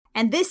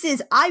and this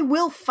is I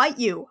Will Fight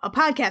You, a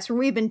podcast where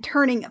we've been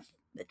turning...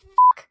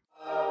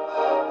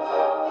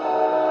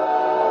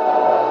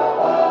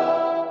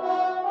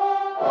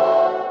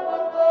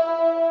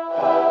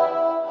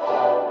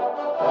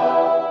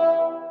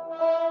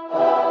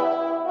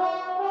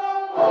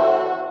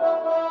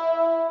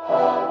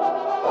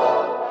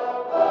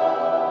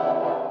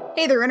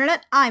 Hey there,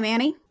 Internet. I'm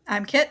Annie.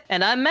 I'm Kit.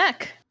 And I'm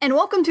Mac. And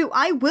welcome to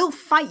I Will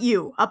Fight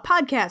You, a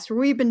podcast where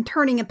we've been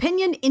turning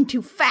opinion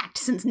into fact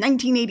since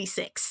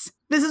 1986.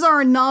 This is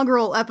our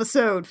inaugural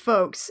episode,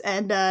 folks,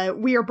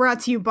 and we are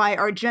brought to you by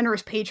our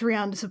generous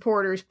Patreon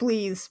supporters.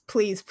 Please,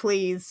 please,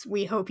 please,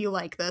 we hope you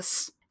like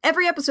this.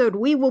 Every episode,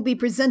 we will be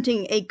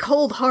presenting a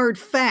cold, hard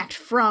fact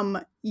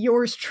from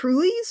yours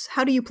truly's?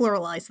 How do you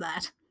pluralize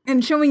that?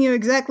 And showing you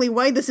exactly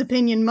why this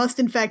opinion must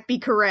in fact be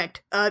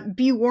correct.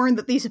 Be warned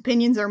that these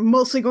opinions are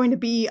mostly going to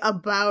be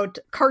about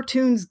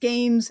cartoons,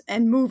 games,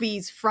 and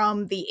movies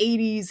from the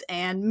 80s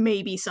and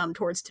maybe some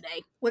towards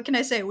today. What can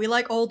I say? We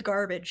like old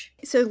garbage.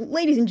 So,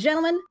 ladies and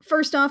gentlemen,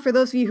 first off, for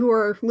those of you who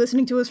are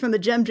listening to us from the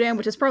Gem Jam,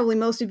 which is probably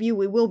most of you,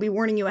 we will be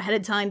warning you ahead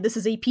of time. This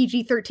is a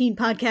PG-13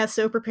 podcast,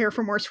 so prepare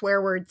for more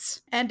swear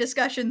words. And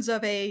discussions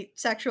of a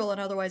sexual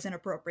and otherwise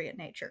inappropriate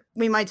nature.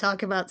 We might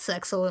talk about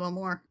sex a little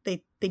more.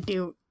 They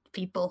do...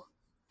 People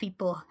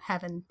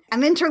having...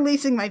 I'm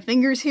interlacing my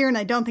fingers here, and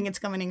I don't think it's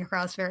coming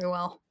across very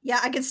well. Yeah,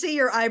 I can see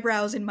your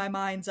eyebrows in my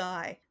mind's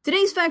eye.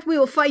 Today's fact we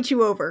will fight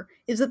you over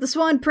is that The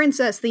Swan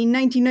Princess, the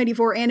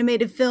 1994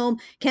 animated film,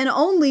 can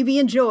only be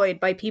enjoyed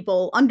by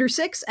people under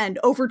 6 and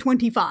over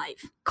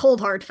 25. Cold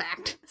hard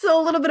fact. So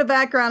a little bit of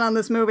background on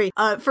this movie.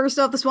 First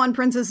off, The Swan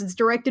Princess is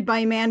directed by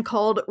a man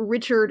called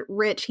Richard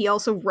Rich. He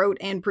also wrote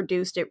and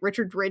produced it.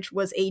 Richard Rich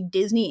was a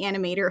Disney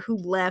animator who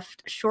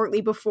left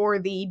shortly before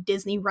the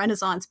Disney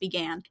Renaissance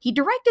began. He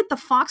directed The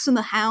Fox and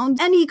the Hound,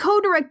 and he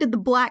co-directed The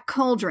Black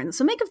Cauldron,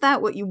 so make of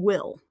that what you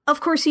will. Of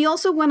course, he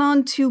also went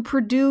on to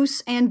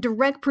produce and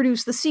direct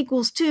produce the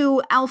sequels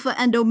to Alpha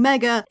and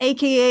Omega,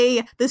 aka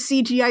the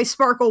CGI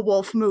Sparkle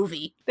Wolf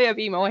movie. They have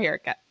emo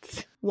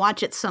haircuts.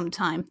 Watch it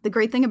sometime. The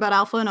great thing about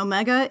Alpha and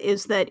Omega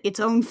is that its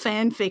own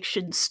fan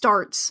fiction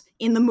starts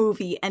in the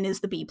movie and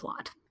is the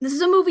B-plot. This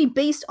is a movie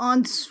based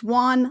on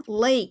Swan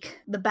Lake,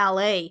 the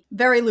ballet.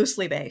 Very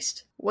loosely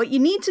based. What you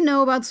need to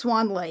know about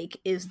Swan Lake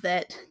is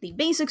that the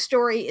basic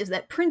story is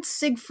that Prince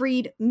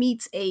Siegfried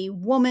meets a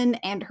woman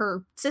and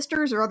her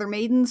sisters or other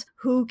maidens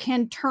who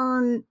can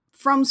turn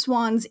from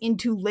swans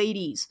into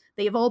ladies.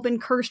 They have all been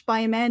cursed by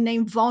a man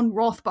named von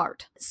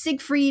Rothbart.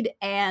 Siegfried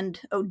and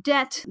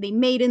Odette, the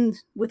maiden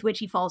with which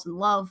he falls in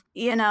love,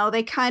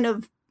 they kind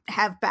of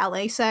have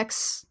ballet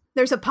sex.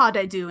 There's a pas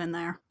de deux in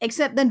there.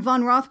 Except then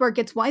von Rothbart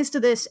gets wise to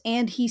this,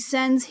 and he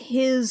sends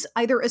his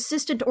either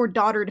assistant or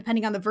daughter,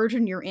 depending on the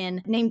version you're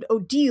in, named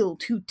Odile,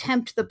 to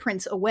tempt the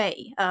prince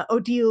away.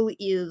 Odile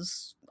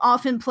is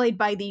often played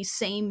by the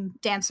same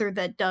dancer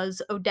that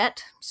does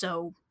Odette,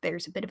 so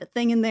there's a bit of a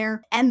thing in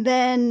there. And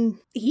then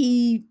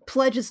he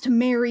pledges to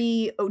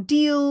marry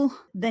Odile,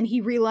 then he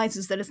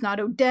realizes that it's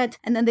not Odette,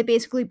 and then they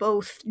basically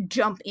both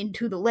jump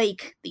into the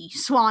lake, the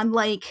Swan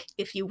Lake,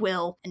 if you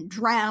will, and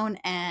drown,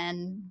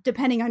 and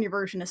depending on your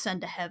version,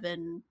 ascend to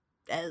heaven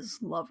as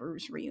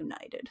lovers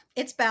reunited.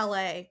 It's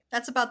ballet.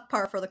 That's about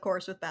par for the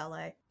course with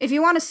ballet. If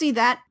you want to see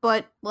that,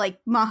 but like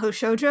Maho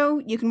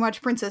Shoujo, you can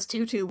watch Princess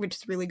Tutu, which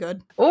is really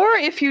good. Or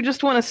if you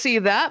just want to see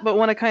that, but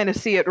want to kind of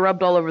see it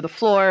rubbed all over the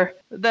floor,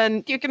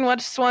 then you can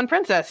watch Swan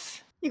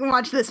Princess. You can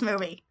watch this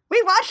movie.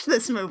 We watched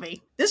this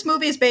movie. This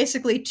movie is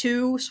basically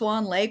to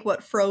Swan Lake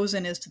what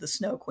Frozen is to the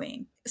Snow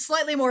Queen.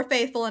 Slightly more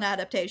faithful an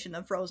adaptation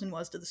than Frozen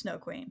was to the Snow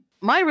Queen.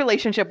 My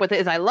relationship with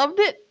it is I loved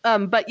it,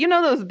 but you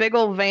know those big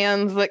old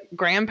vans that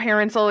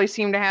grandparents always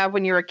seem to have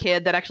when you're a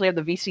kid that actually have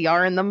the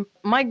VCR in them?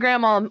 My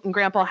grandma and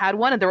grandpa had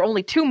one, and there were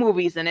only 2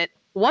 movies in it.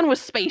 One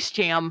was Space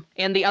Jam,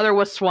 and the other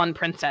was Swan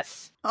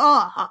Princess.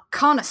 Oh, a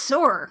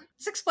connoisseur.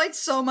 This explains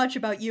so much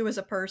about you as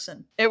a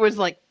person. It was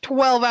like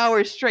 12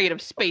 hours straight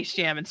of Space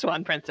Jam and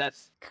Swan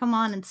Princess. Come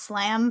on and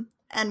slam,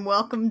 and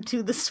welcome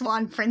to the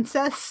Swan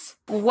Princess.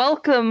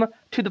 Welcome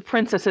to the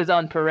Princesses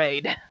on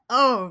Parade.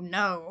 Oh,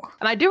 no.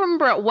 And I do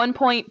remember at one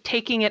point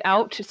taking it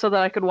out so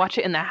that I could watch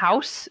it in the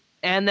house,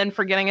 and then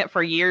forgetting it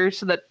for years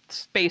so that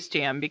Space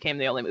Jam became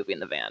the only movie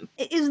in the van.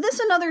 Is this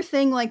another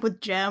thing like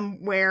with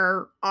Gem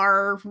where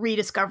our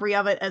rediscovery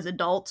of it as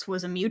adults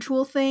was a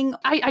mutual thing?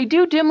 I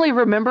do dimly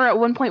remember at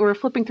one point we were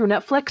flipping through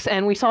Netflix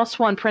and we saw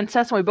Swan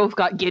Princess and we both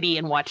got giddy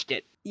and watched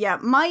it. Yeah,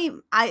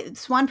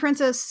 Swan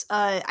Princess,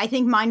 I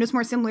think mine was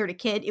more similar to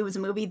Kid. It was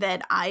a movie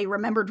that I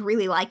remembered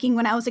really liking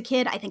when I was a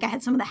kid. I think I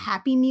had some of the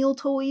Happy Meal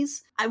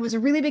toys. I was a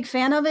really big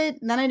fan of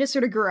it, and then I just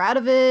sort of grew out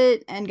of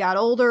it and got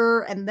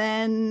older, and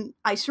then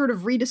I sort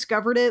of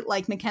rediscovered it,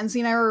 like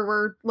Mackenzie and I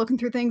were looking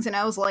through things, and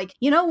I was like,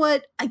 you know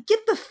what? I get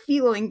the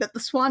feeling that the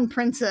Swan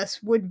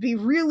Princess would be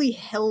really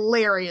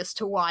hilarious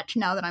to watch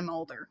now that I'm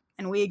older.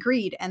 And we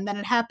agreed, and then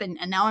it happened,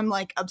 and now I'm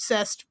like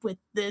obsessed with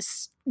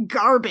this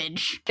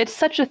garbage. It's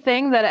such a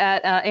thing that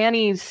at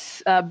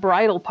Annie's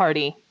bridal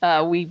party,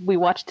 we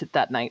watched it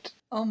that night.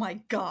 Oh my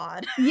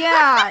god.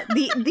 Yeah,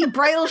 the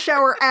bridal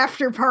shower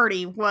after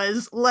party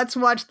was, let's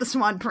watch The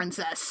Swan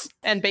Princess.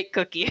 And bake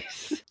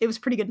cookies. It was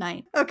a pretty good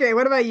night. Okay,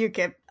 what about you,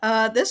 Kip?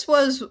 This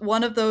was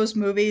one of those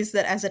movies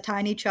that as a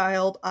tiny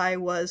child I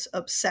was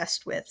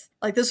obsessed with.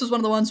 Like, this was one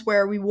of the ones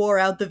where we wore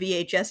out the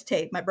VHS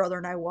tape. My brother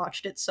and I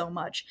watched it so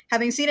much.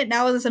 Having seen it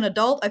now as an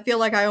adult, I feel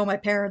like I owe my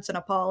parents an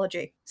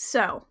apology.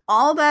 So,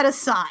 all that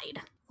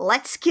aside,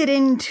 let's get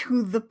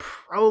into the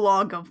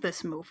prologue of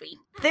this movie.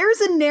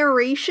 There's a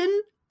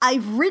narration.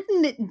 I've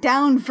written it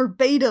down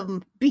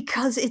verbatim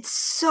because it's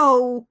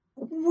so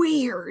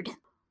weird.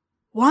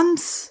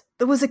 Once,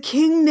 there was a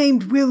king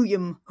named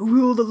William who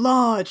ruled a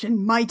large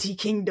and mighty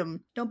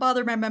kingdom. Don't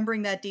bother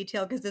remembering that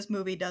detail because this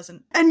movie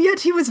doesn't. And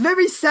yet he was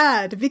very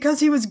sad because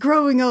he was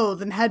growing old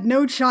and had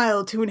no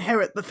child to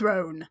inherit the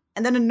throne.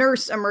 And then a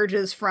nurse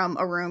emerges from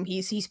a room.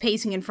 He's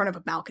pacing in front of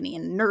a balcony,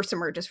 and a nurse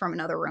emerges from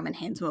another room and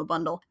hands him a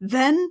bundle.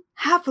 Then,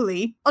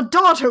 happily, a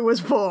daughter was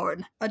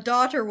born. A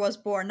daughter was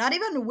born. Not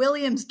even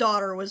William's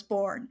daughter was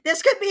born.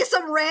 This could be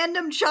some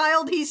random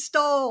child he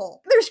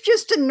stole. There's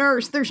just a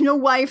nurse. There's no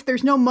wife.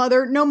 There's no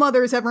mother. No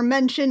mother is ever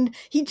mentioned.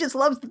 He just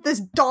loves that this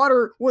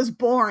daughter was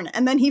born.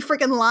 And then he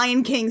freaking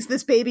Lion Kings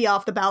this baby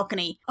off the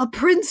balcony. A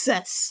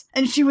princess.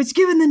 And she was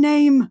given the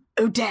name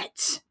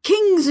Odette.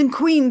 Kings and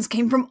queens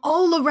came from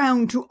all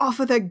around to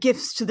offer their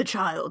gifts to the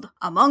child.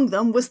 Among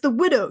them was the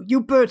widow,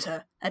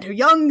 Uberta, and her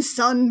young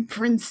son,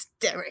 Prince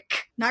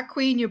Derek. Not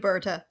Queen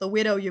Uberta, the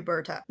widow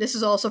Uberta. This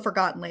is also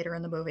forgotten later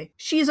in the movie.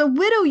 She is a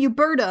widow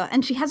Uberta,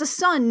 and she has a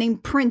son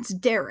named Prince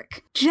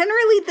Derek.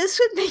 Generally, this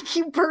would make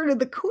Uberta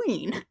the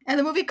queen. And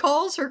the movie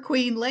calls her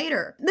queen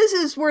later. This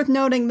is worth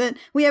noting that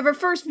we have our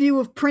first view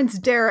of Prince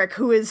Derek,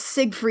 who is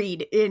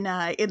Siegfried in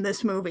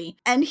this movie.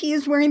 And he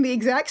is wearing the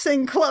exact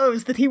same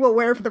clothes that he will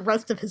wear for the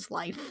rest of his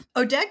life.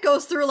 Odette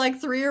goes through like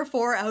 3 or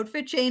 4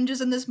 outfit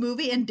changes in this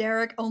movie, and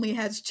Derek only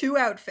has 2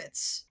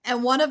 outfits.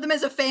 And one of them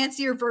is a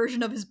fancier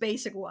version of his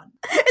basic one.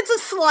 It's a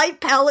slight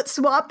palette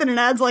swap and it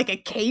adds like a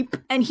cape.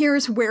 And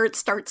here's where it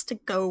starts to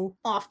go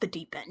off the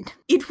deep end.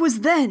 It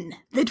was then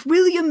that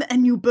William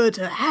and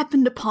Uberta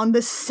happened upon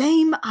the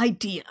same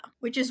idea.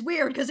 Which is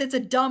weird because it's a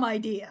dumb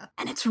idea.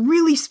 And it's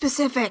really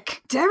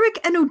specific. Derek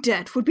and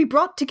Odette would be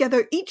brought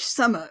together each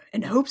summer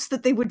in hopes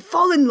that they would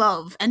fall in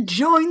love and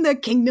join their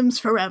kingdoms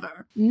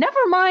forever. Never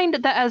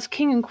mind that as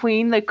king and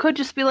queen, they could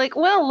just be like,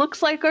 well,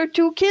 looks like our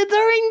 2 kids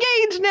are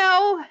engaged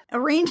now.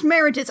 Arranged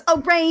marriages.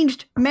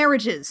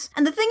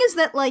 And the thing is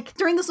that, like,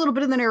 during this little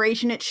bit of the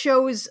narration, it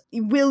shows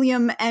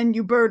William and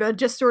Uberta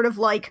just sort of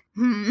like,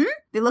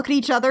 They look at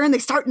each other and they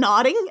start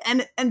nodding.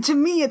 And to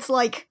me, it's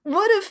like,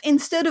 what if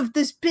instead of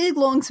this big,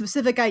 long,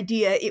 specific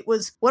idea, it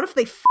was, what if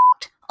they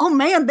f***ed? Oh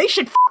man, they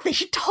should f***. They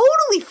should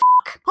totally f***.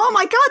 Oh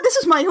my god, this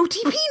is my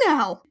OTP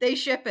now. They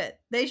ship it.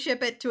 They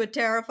ship it to a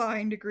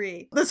terrifying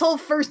degree. This whole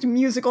first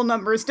musical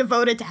number is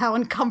devoted to how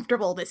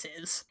uncomfortable this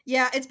is.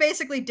 Yeah, it's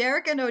basically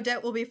Derek and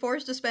Odette will be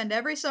forced to spend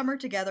every summer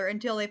together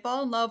until they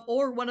fall in love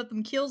or one of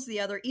them kills the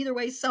other. Either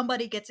way,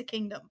 somebody gets a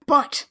kingdom.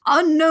 But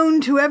unknown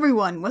to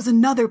everyone was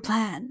another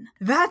plan.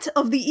 That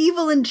of the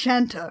evil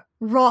enchanter,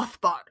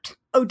 Rothbart.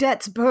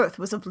 Odette's birth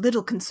was of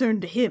little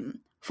concern to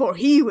him, for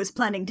he was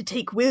planning to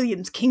take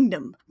William's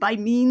kingdom by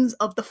means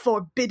of the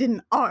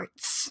Forbidden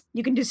Arts.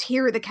 You can just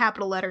hear the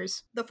capital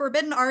letters. The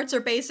Forbidden Arts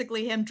are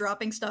basically him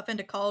dropping stuff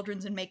into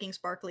cauldrons and making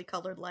sparkly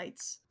colored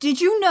lights.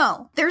 Did you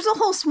know there's a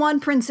whole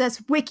Swan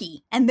Princess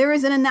wiki, and there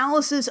is an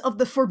analysis of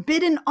the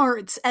Forbidden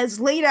Arts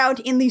as laid out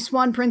in the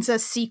Swan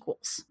Princess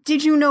sequels?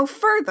 Did you know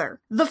further?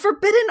 The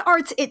Forbidden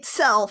Arts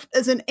itself,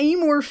 as an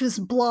amorphous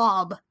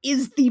blob,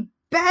 is the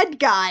bad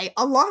guy,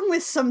 along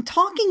with some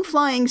talking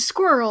flying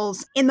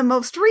squirrels, in the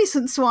most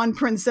recent Swan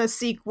Princess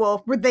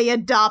sequel, where they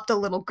adopt a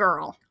little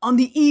girl. On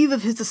the eve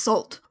of his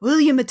assault,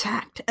 William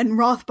attacked, and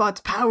Rothbart's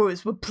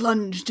powers were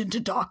plunged into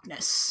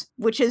darkness.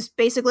 Which is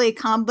basically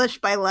accomplished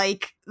by,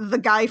 like, the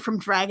guy from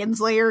Dragon's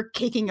Lair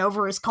kicking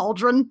over his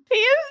cauldron. He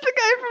is the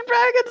guy from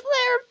Dragon's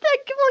Lair.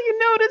 Thank you, well, you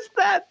noticed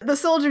that. The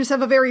soldiers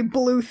have a very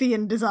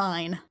Bluthian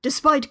design.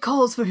 Despite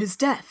calls for his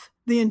death,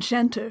 the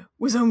enchanter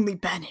was only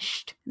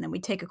banished. And then we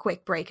take a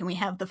quick break and we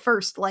have the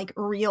first, like,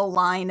 real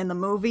line in the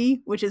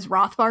movie, which is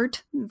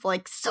Rothbart. It's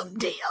like,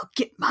 someday I'll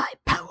get my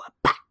power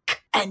back.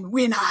 And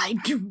when I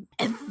do,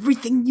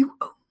 everything you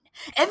own,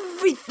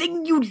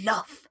 everything you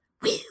love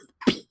will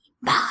be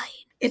mine.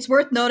 It's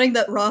worth noting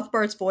that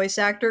Rothbart's voice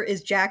actor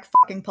is Jack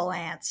fucking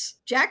Palance.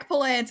 Jack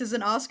Palance is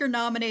an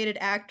Oscar-nominated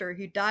actor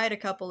who died a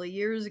couple of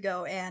years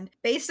ago, and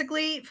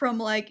basically from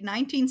like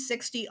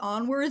 1960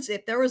 onwards,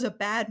 if there was a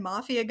bad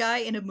mafia guy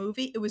in a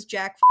movie, it was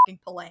Jack fucking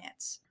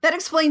Palance. That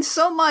explains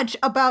so much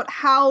about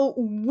how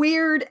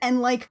weird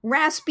and, like,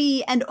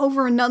 raspy and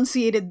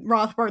over-enunciated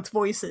Rothbart's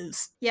voice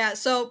is. Yeah,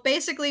 so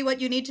basically what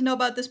you need to know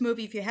about this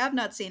movie, if you have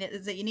not seen it,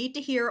 is that you need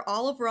to hear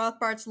all of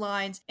Rothbart's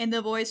lines in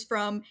the voice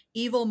from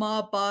evil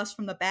mob boss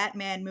from the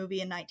Batman movie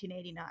in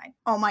 1989.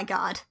 Oh my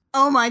god.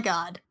 Oh my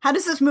god. How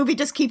does this movie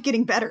just keep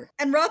getting better?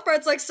 And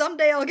Rothbart's like,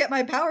 someday I'll get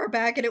my power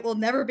back and it will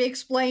never be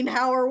explained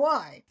how or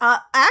why.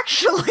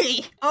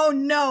 Actually, Oh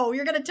no,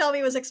 you're gonna tell me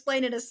it was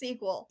explained in a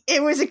sequel.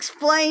 it was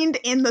explained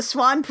in The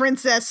Swan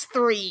Princess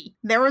 3.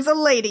 There was a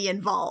lady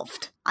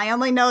involved. I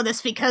only know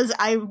this because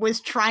I was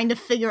trying to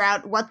figure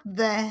out what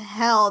the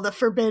hell the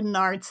Forbidden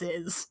Arts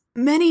is.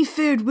 Many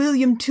feared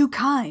William too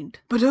kind,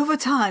 but over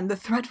time the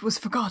threat was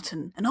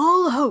forgotten, and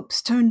all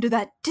hopes turned to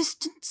that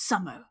distant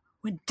summer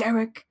when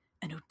Derek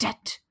and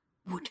Odette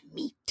would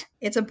meet.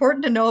 It's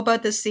important to know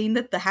about this scene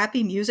that the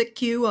happy music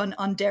cue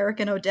on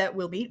Derek and Odette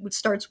will meet, which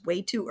starts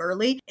way too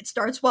early. It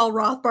starts while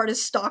Rothbart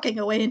is stalking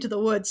away into the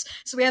woods.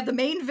 So we have the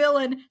main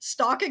villain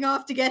stalking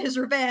off to get his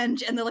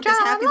revenge, and then like this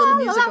happy little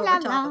music over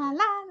top of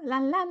it. La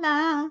la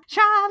la,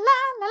 sha la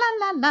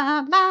la la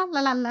la la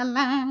la la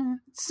la.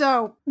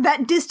 So,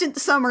 that distant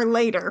summer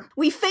later,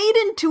 we fade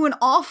into an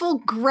awful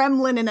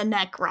gremlin in a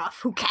neck ruff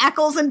who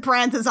cackles and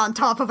prances on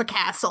top of a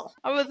castle.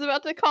 I was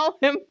about to call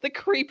him the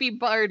creepy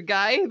bard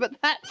guy,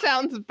 but that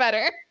sounds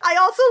better. I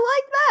also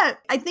like that.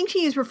 I think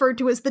he is referred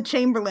to as the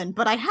Chamberlain,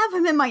 but I have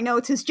him in my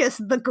notes as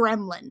just the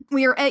gremlin.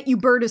 We are at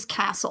Uberta's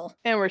castle.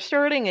 And we're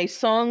starting a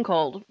song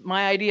called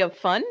My Idea of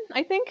Fun,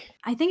 I think.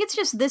 I think it's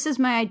just This Is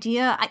My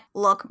Idea.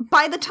 Look,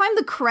 by the time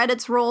the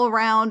credits roll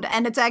around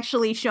and it's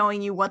actually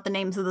showing you what the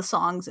names of the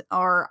songs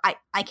are,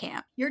 I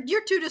can't.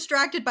 You're too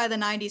distracted by the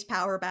 90s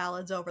power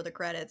ballads over the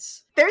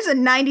credits. There's a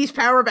 90s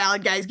power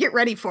ballad, guys. Get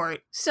ready for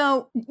it.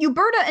 So,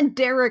 Uberta and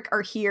Derek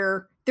are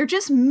here. They're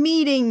just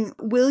meeting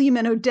William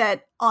and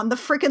Odette on the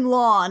frickin'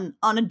 lawn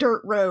on a dirt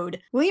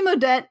road. William and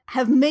Odette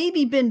have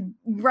maybe been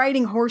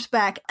riding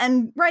horseback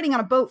and riding on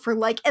a boat for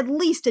like at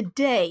least a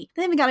day.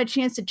 They haven't got a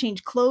chance to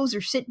change clothes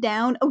or sit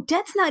down.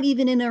 Odette's not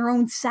even in her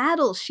own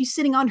saddle. She's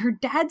sitting on her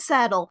dad's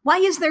saddle. Why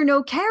is there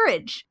no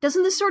carriage?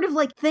 Doesn't this sort of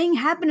like thing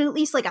happen in at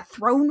least like a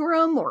throne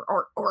room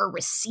or a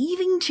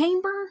receiving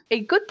chamber? A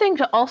good thing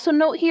to also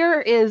note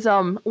here is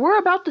we're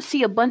about to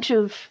see a bunch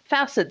of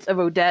facets of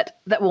Odette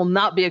that will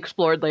not be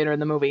explored later in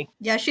the movie.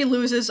 Yeah, she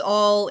loses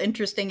all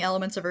interesting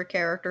elements of her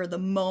character the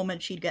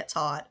moment she gets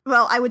hot.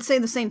 Well, I would say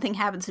the same thing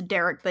happens to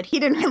Derek, but he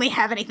didn't really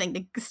have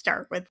anything to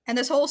start with. And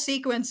this whole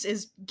sequence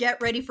is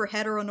get ready for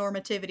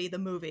heteronormativity, the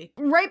movie.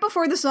 Right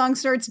before the song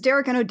starts,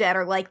 Derek and Odette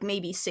are like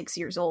maybe 6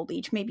 years old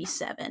each, maybe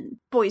 7.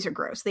 Boys are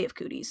gross, they have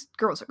cooties.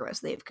 Girls are gross,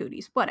 they have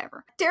cooties.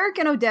 Whatever. Derek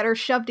and Odette are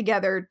shoved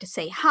together to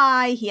say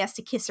hi, he has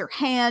to kiss her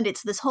hand,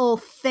 it's this whole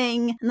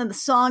thing, and then the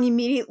song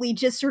immediately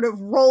just sort of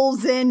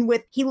rolls in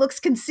with, he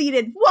looks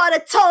conceited, what a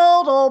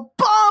total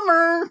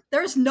bummer!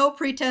 There's no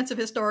pretense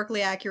of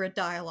historically accurate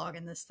dialogue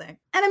in this thing.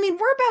 And I mean,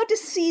 we're about to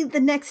see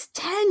the next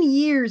 10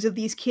 years of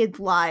these kids'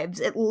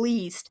 lives, at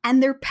least,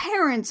 and their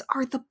parents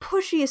are the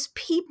pushiest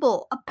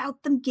people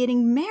about them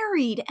getting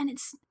married, and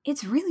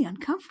it's really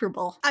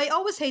uncomfortable. I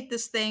always hate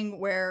this thing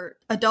where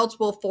adults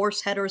will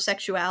force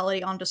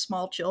heterosexuality onto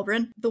small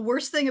children. The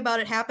worst thing about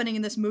it happening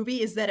in this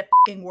movie is that it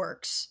fucking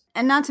works.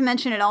 And not to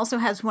mention, it also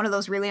has one of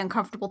those really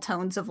uncomfortable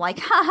tones of like,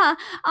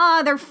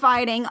 haha, they're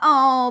fighting,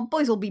 oh,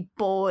 boys will be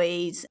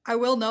boys. I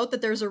will note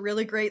that there's a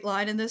really great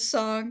line in this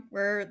song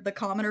where the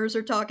commoners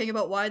are talking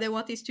about why they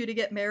want these two to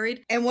get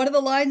married. And one of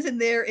the lines in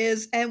there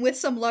is, and with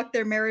some luck,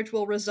 their marriage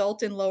will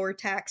result in lower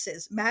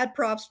taxes. Mad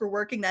props for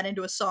working that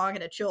into a song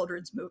in a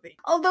children's movie.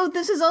 Although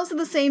this is also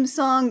the same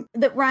song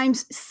that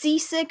rhymes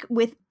seasick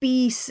with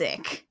be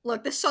sick.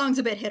 Look, this song's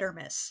a bit hit or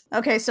miss.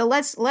 Okay, so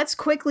let's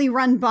quickly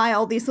run by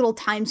all these little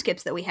time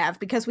skips that we have,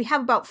 because we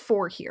have about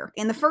 4 here.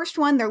 In the first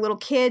one, they're little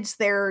kids,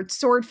 they're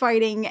sword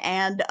fighting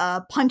and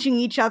punching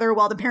each other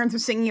while the parents are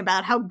singing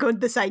about how good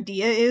this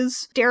idea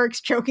is.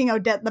 Derek's choking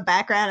Odette in the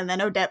background, and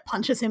then Odette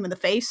punches him in the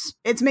face.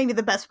 It's maybe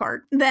the best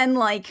part. Then,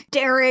 like,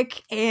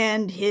 Derek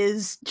and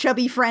his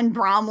chubby friend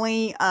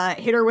Bromley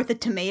hit her with a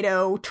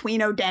tomato.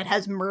 Tween Odette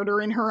has murder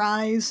in her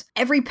eyes.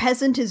 Every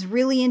peasant is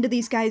really into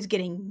these guys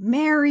getting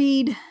married.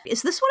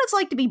 Is this what it's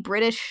like to be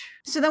British?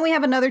 So then we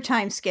have another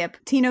time skip.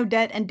 Teen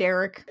Odette and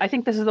Derek. I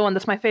think this is the one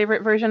that's my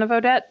favorite version of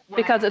Odette,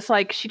 because it's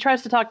like she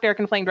tries to talk Derek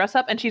into playing dress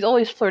up, and she's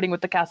always flirting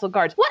with the castle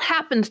guards. What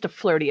happens to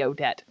Flirty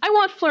Odette? I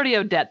want Flirty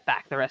Odette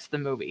back the rest of the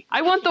movie.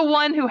 I want the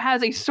one who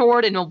has a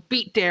sword and will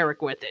beat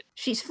Derek with it.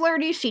 She's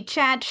flirty, she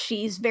chats,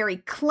 she's very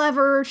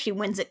clever, she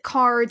wins at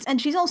cards,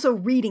 and she's also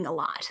reading a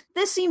lot.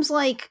 This seems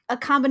like a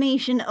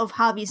combination of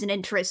hobbies and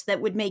interests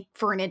that would make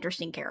for an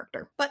interesting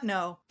character. But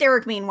no.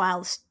 Derek,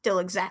 meanwhile, is still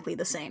exactly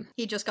the same.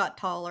 He just got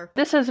taller.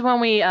 This is when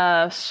we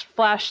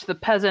splash the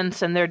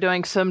peasants and they're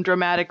doing some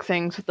dramatic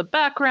things with the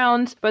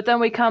backgrounds, but then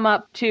we come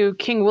up to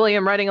King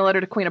William writing a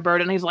letter to Queen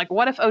Uberta, and he's like,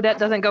 what if Odette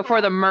doesn't go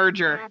for the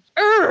merger?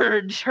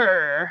 Urge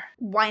her!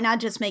 Why not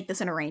just make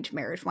this an arranged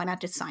marriage? Why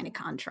not just sign a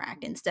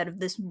contract instead of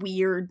this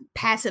weird,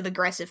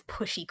 passive-aggressive,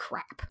 pushy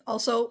crap?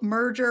 Also,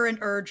 merger and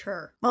urge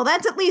her. Well,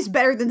 that's at least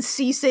better than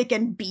seasick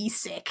and be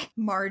sick.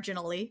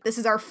 Marginally. This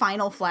is our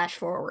final flash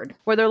forward.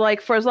 Where they're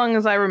like, for as long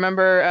as I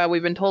remember,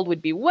 we've been told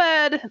we'd be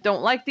wed,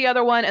 don't like the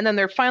other one, and then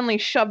they're finally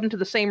shoved into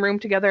the same room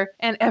together,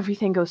 and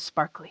everything goes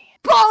sparkly.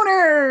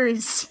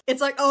 boners!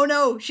 It's like, oh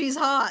no, she's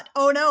hot.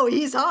 Oh no,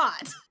 he's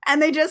hot.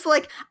 And they just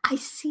like, I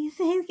see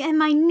things and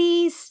my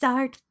knees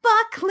start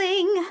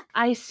buckling.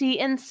 I see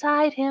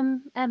inside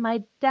him and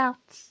my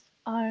doubts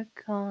are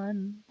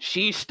gone.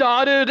 She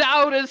started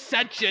out as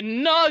such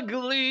an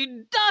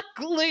ugly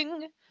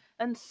duckling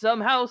and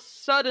somehow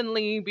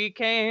suddenly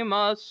became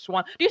a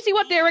swan. Do you see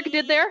what Derek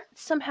did there?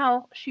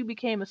 Somehow she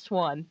became a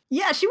swan.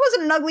 Yeah, she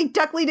wasn't an ugly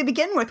duckling to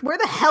begin with. Where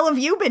the hell have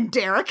you been,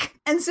 Derek?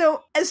 And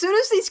so, as soon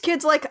as these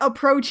kids, like,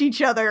 approach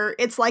each other,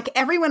 it's like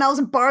everyone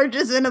else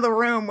barges into the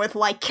room with,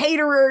 like,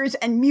 caterers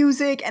and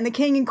music and the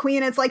king and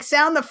queen. It's like,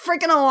 sound the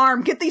freaking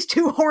alarm. Get these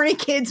two horny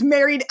kids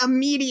married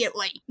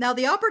immediately. Now,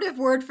 the operative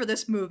word for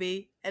this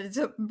movie, and it's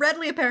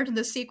readily apparent in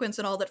the sequence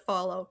and all that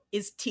follow,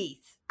 is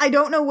teeth. I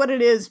don't know what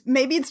it is.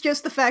 Maybe it's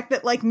just the fact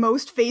that, like,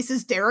 most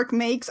faces Derek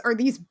makes are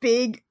these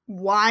big,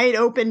 wide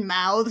open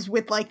mouths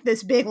with, like,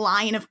 this big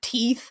line of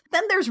teeth.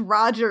 Then there's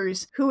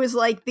Rogers, who is,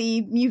 like,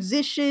 the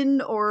musician,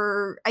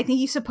 or I think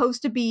he's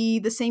supposed to be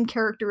the same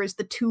character as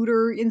the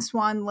tutor in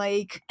Swan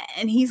Lake.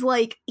 And he's,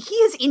 like,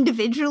 he has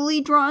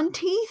individually drawn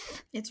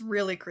teeth. It's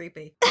really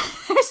creepy.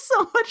 There's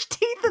so much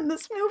teeth in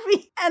this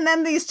movie. And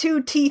then these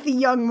two teethy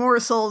young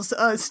morsels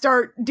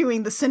start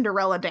doing the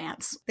Cinderella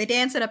dance. They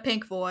dance in a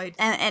pink void.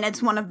 And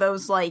it's one of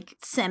those, like,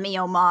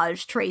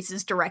 semi-homage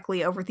traces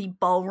directly over the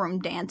ballroom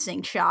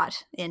dancing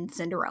shot in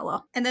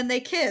Cinderella. And then they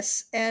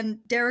kiss, and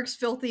Derek's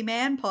filthy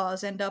man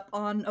paws end up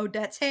on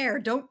Odette's hair.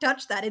 Don't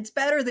touch that, it's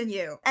better than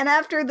you. And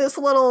after this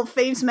little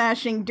fave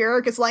smashing,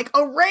 Derek is like,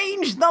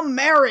 arrange the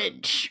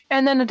marriage!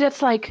 And then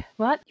Odette's like,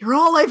 what? You're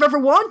all I've ever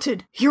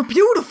wanted. You're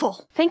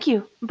beautiful. Thank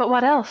you, but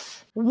what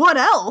else? What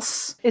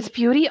else? Is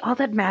beauty all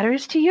that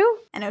matters to you?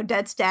 And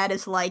Odette's dad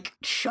is like,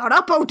 shut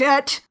up,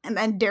 Odette! And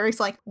then Derek's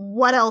like,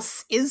 what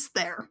else is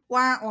there?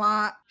 Wah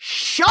wah.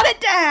 Shut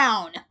it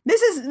down!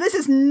 This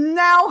is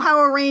now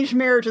how arranged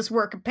marriages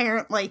work,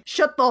 apparently.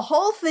 Shut the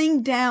whole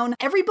thing down.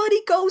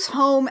 Everybody goes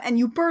home, and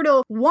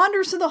Uberto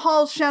wanders to the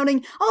halls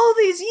shouting, all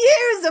these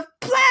years of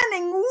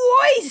planning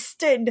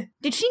wasted!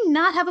 Did she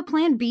not have a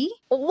plan B?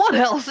 What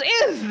else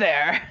is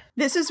there?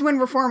 This is when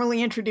we're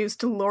formally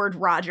introduced to Lord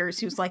Rogers,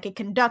 who's like a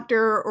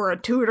conductor or a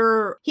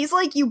tutor. He's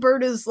like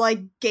Uberta's, like,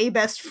 gay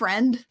best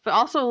friend. But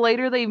also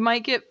later they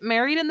might get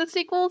married in the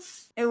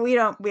sequels? And we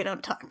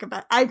don't talk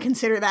about, I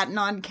consider that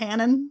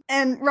non-canon.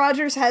 And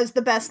Rogers has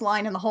the best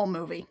line in the whole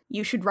movie.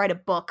 You should write a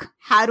book.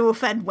 How to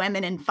offend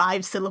women in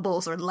 5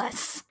 syllables or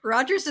less.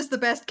 Rogers is the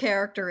best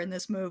character in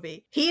this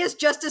movie. He is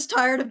just as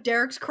tired of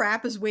Derek's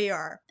crap as we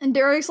are. And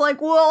Derek's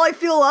like, well, I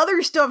feel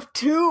other stuff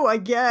too, I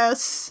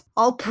guess.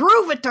 I'll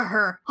prove it to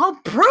her. I'll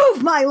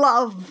prove my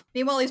love.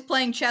 Meanwhile, he's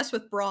playing chess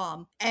with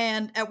Brahm.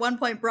 And at one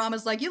point, Brahm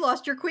is like, you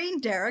lost your queen,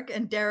 Derek.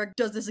 And Derek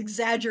does this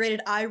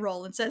exaggerated eye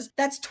roll and says,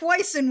 that's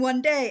twice in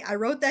one day. I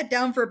wrote that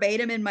down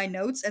verbatim in my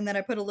notes, and then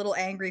I put a little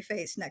angry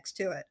face next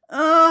to it.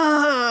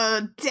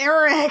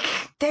 Derek.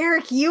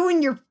 Derek, you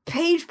and your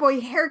page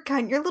boy haircut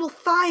and your little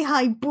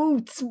thigh-high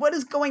boots. What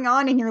is going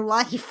on in your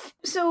life?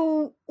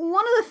 So,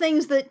 one of the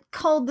things that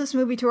called this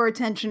movie to our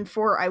attention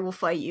for I Will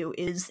Fight You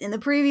is in the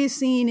previous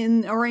scene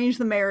in Arrange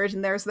the Marriage,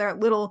 and there's that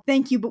little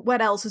thank you, but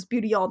what else is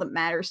beauty all that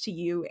matters to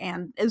you,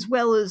 and as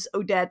well as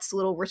Odette's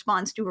little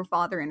response to her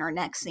father in our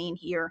next scene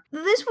here.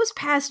 This was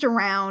passed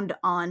around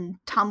on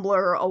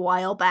Tumblr a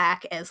while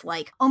back as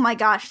like, oh my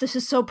gosh, this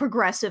is so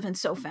progressive and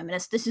so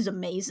feminist, this is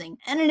amazing.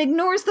 And it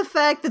ignores the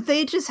fact that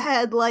they just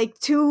had like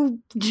 2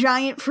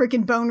 giant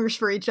freaking boners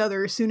for each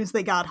other as soon as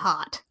they got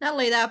hot. Not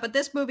only that, but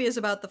this movie is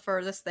about the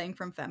furthest thing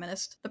from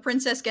feminist. The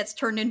princess gets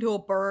turned into a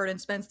bird and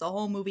spends the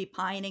whole movie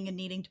pining and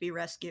needing to be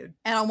rescued.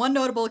 And on one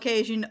notable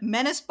occasion,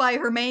 menaced by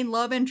her main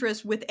love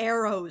interest with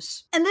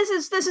arrows. And this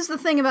is the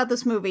thing about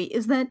this movie,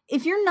 is that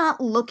if you're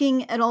not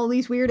looking at all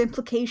these weird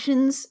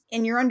implications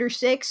and you're under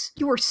 6,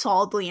 you are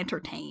solidly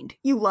entertained.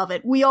 You love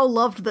it. We all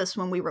loved this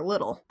when we were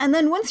little. And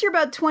then once you're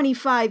about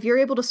 25, you're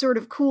able to sort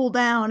of cool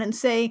down and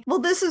say, well,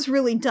 this is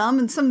really dumb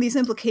and some of these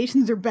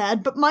implications are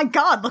bad, but my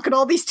god, look at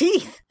all these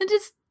teeth. And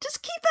just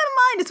keep that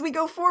in mind as we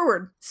go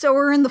forward. So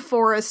we're in the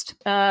forest.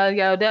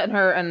 Yeah, Odette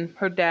and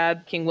her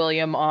dad, King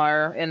William,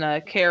 are in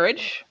a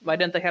carriage. Why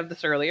didn't they have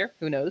this earlier?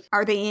 Who knows?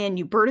 Are they in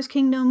Uberta's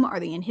kingdom?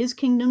 Are they in his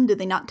kingdom? Did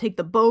they not take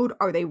the boat?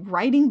 Are they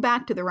riding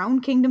back to their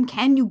own kingdom?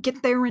 Can you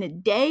get there in a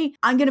day?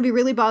 I'm gonna be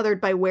really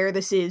bothered by where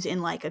this is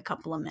in like a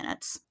couple of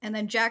minutes. And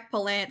then Jack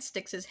Palance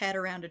sticks his head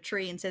around a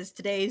tree and says,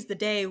 today's the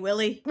day,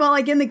 Willie. Well,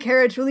 like in the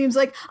carriage, William's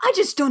like, I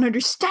just don't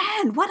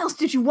understand. What else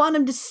did you want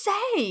him to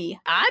say?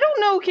 I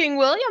don't know, King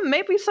William.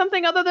 Maybe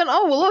something other than,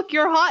 oh, well, look,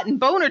 you're hot and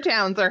boner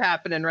towns are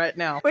happening right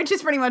now. Which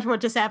is pretty much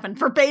what just happened.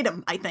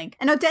 Verbatim, I think.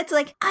 And Odette's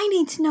like, I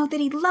need to know that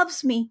he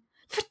loves me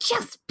for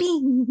just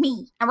being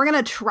me. And we're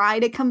gonna try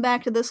to come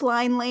back to this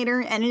line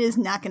later, and it is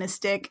not gonna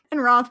stick. And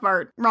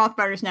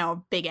Rothbart is now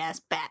a big-ass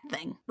bat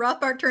thing.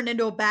 Rothbart turned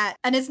into a bat,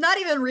 and it's not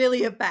even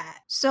really a bat.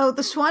 So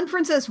the Swan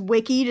Princess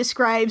wiki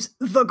describes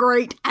the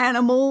great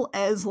animal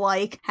as,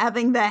 like,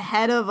 having the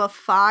head of a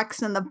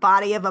fox and the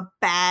body of a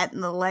bat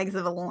and the legs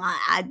of a lion.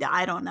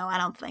 I don't know, I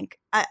don't think.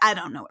 I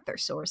don't know what their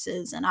source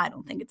is, and I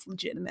don't think it's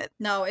legitimate.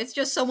 No, it's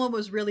just someone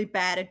was really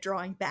bad at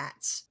drawing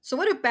bats. So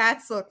what do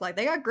bats look like?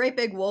 They got great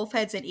big wolf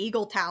heads and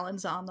eagle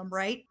talons on them,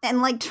 right?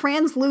 And like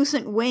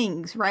translucent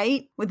wings,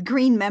 right? With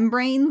green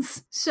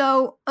membranes.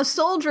 So a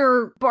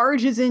soldier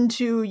barges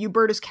into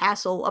Uberta's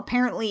castle.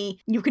 Apparently,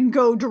 you can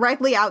go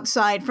directly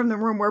outside from the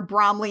room where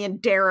Bromley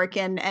and Derek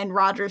and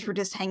Rogers were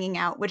just hanging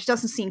out, which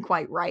doesn't seem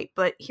quite right,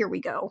 but here we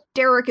go.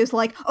 Derek is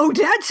like,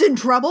 Odette's in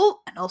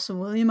trouble! And also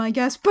William, I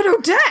guess, but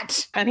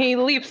Odette! And he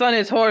leaps on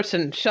his horse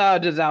and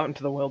charges out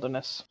into the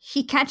wilderness.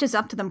 He catches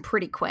up to them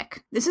pretty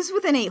quick. This is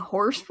within a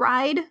horse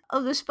ride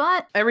of the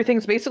spot.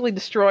 Everything's basically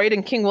destroyed,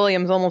 and King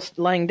William's almost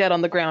lying dead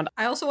on the ground.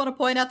 I also want to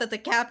point out that the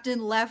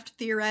captain left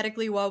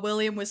theoretically while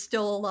William was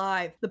still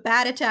alive. The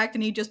bat attacked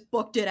and he just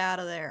booked it out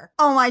of there.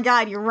 Oh my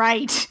god, you're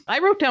right. I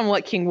wrote down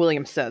what King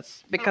William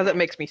says, because it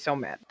makes me so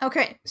mad.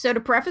 Okay, so to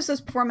preface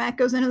this before Matt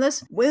goes into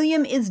this,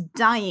 William is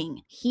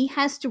dying. He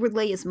has to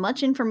relay as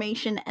much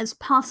information as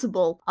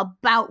possible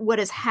about what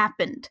has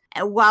happened.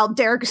 And while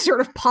Derek is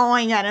sort of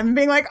pawing at him and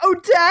being like,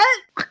 Odette!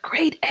 A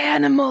great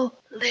animal.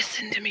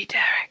 Listen to me,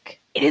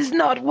 Derek. It is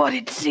not what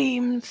it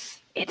seems.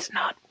 It's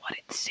not what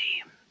it seems.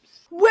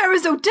 Where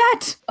is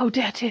Odette?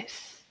 Odette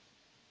is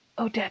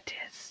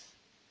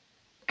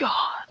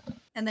gone.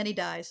 And then he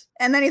dies.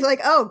 And then he's like,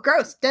 oh,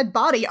 gross, dead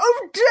body.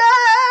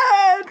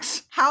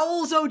 Odette!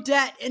 Howls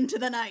Odette into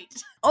the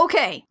night.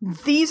 Okay,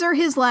 these are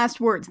his last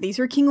words. These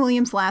are King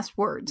William's last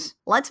words.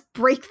 Let's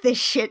break this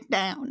shit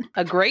down.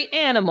 A great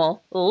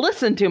animal.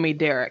 Listen to me,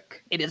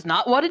 Derek. It is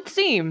not what it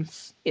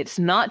seems. It's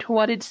not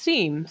what it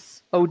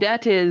seems.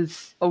 Odette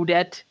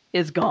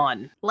is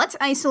gone. Let's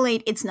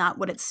isolate it's not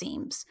what it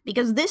seems,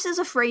 because this is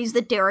a phrase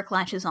that Derek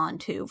latches on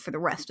to for the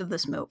rest of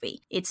this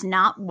movie. It's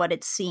not what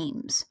it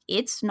seems.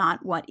 It's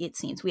not what it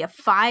seems. We have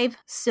 5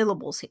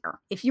 syllables here.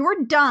 If you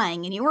are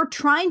dying and you are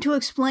trying to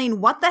explain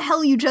what the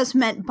hell you just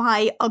meant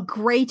by a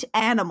great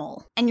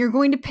animal, and you're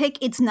going to pick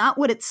it's not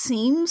what it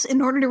seems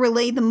in order to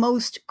relay the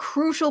most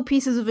crucial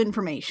pieces of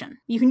information.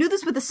 You can do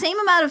this with the same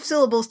amount of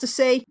syllables to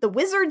say, the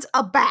wizard's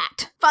a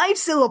bat. 5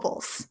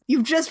 syllables.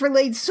 You've just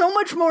relayed so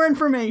much more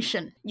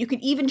information. You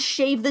could even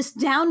shave this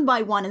down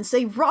by 1 and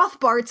say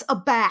Rothbart's a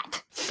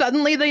bat.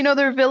 Suddenly they know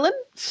their villain.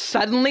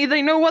 Suddenly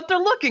they know what they're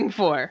looking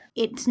for.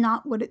 It's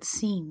not what it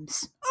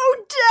seems.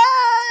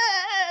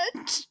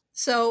 Odette!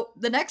 So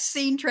the next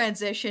scene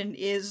transition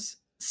is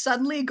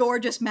suddenly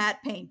gorgeous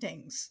matte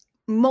paintings.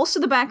 Most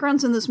of the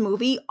backgrounds in this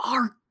movie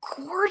are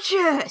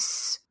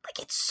gorgeous.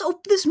 Like,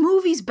 this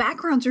movie's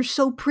backgrounds are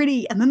so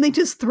pretty, and then they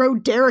just throw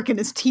Derek and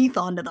his teeth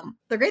onto them.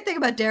 The great thing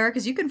about Derek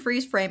is you can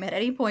freeze frame at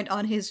any point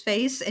on his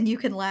face, and you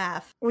can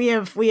laugh. We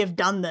have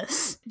done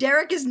this.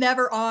 Derek is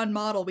never on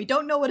model. We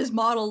don't know what his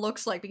model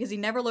looks like, because he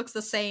never looks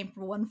the same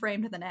from one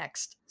frame to the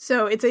next.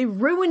 So it's a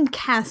ruined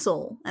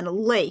castle and a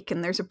lake,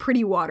 and there's a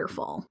pretty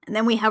waterfall. And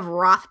then we have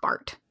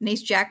Rothbart. And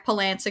he's Jack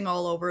Palancing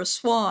all over a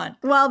swan.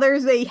 While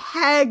there's a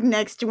hag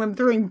next to him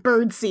throwing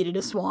birdseed at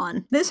a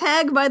swan. This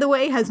hag, by the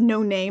way, has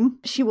no name.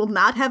 She will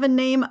not have a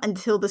name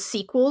until the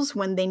sequels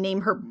when they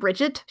name her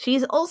Bridget.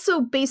 She's also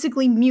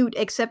basically mute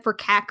except for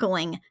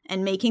cackling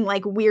and making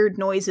like weird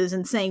noises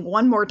and saying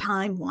one more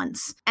time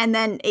once. And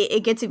then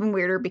it gets even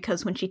weirder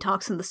because when she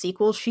talks in the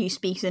sequels, she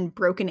speaks in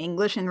broken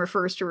English and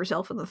refers to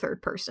herself in the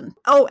third person.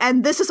 Oh,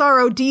 and this is our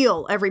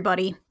Odile,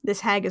 everybody.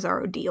 This hag is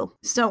our Odile.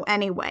 So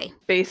anyway.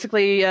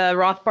 Basically,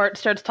 Rothbart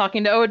starts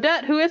talking to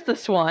Odette, who is the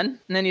swan.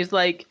 And then he's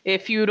like,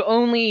 if you'd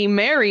only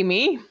marry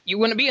me, you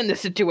wouldn't be in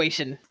this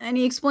situation. And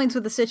he explains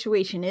what the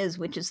situation is,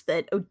 which is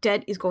that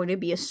Odette is going to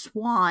be a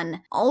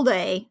swan all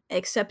day,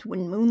 except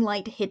when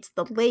moonlight hits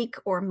the lake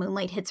or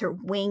moonlight hits her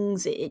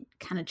wings, it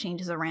kind of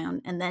changes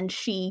around. And then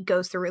she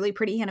goes through really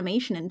pretty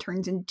animation and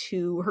turns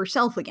into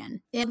herself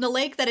again. In the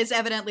lake that is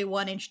evidently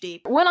 1 inch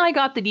deep. When I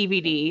got the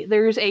DVD,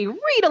 there's a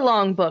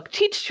read-along book.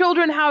 Teach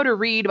children how to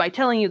read by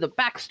telling you the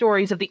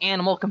backstories of the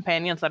animal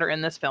companions that are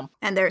in this film.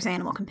 And there's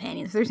animal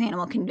companions. There's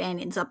animal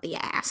companions up the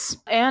ass.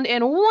 And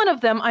in one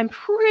of them, I'm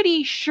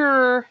pretty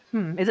sure...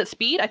 is it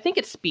Speed? I think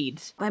it's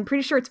Speed's. I'm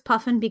pretty sure it's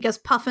Puffin because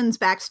Puffin's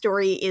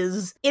backstory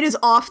is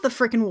off the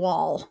frickin'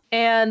 wall.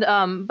 And,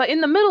 but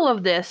in the middle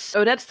of this,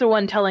 Odette's the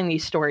one telling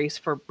these stories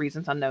for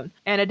reasons unknown.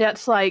 And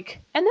Odette's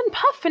like, and then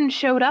Puffin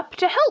showed up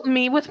to help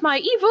me with my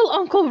evil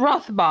Uncle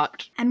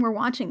Rothbart. And we're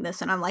watching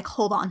this and I'm like,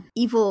 hold on.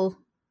 Evil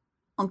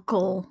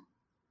Uncle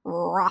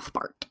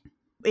Rothbart.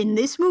 In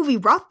this movie,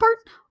 Rothbart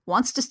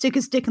wants to stick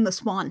his dick in the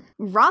swan.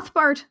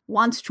 Rothbart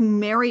wants to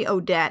marry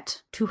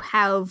Odette to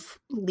have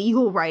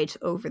legal right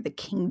over the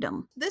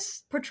kingdom.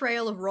 This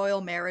portrayal of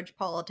royal marriage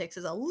politics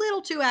is a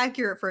little too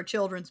accurate for a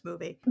children's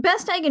movie.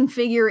 Best I can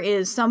figure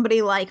is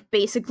somebody like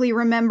basically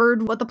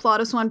remembered what the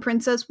plot of Swan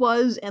Princess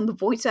was, and the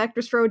voice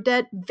actress for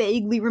Odette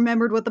vaguely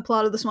remembered what the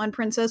plot of the Swan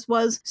Princess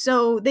was.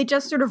 So they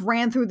just sort of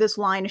ran through this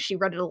line as she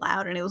read it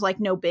aloud, and it was like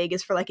no big,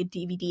 it's for like a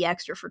DVD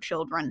extra for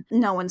children.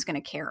 No one's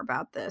gonna care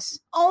about this.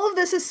 All of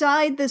this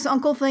aside, this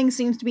uncle thing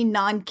seems to be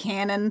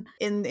non-canon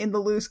in the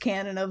loose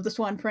canon of the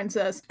Swan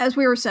Princess. As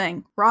we were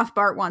saying,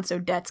 Rothbart wants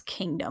Odette's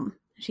kingdom.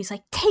 She's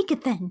like, take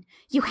it then.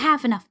 You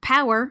have enough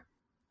power.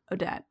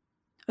 Odette,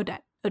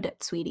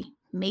 sweetie.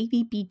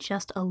 maybe be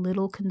just a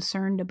little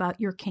concerned about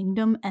your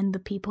kingdom and the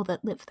people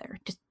that live there.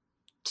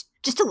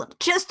 Just a little.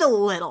 Just a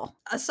little.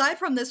 Aside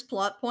from this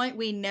plot point,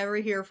 we never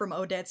hear from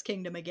Odette's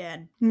kingdom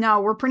again.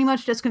 No, we're pretty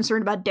much just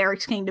concerned about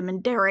Derek's kingdom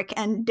and Derek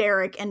and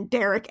Derek and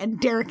Derek and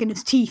Derek and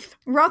his teeth.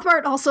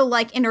 Rothbart also,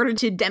 like, in order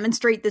to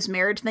demonstrate this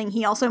marriage thing,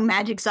 he also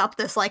magics up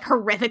this, like,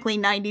 horrifically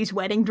 90s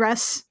wedding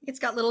dress. It's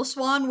got little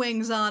swan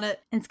wings on it.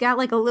 It's got,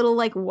 like, a little,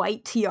 like,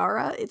 white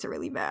tiara. It's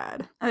really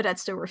bad. Odette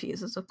still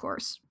refuses, of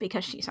course,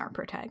 because she's our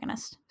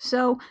protagonist.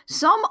 So,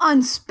 some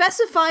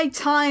unspecified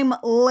time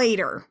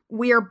later,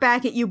 we are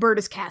back at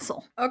Uberta's castle.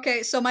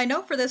 Okay, so my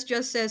note for this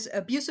just says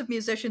abusive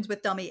musicians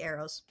with dummy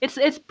arrows.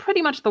 It's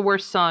pretty much the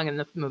worst song in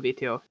the movie,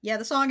 too. Yeah,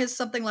 the song is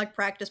something like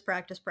practice,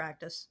 practice,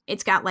 practice.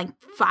 It's got like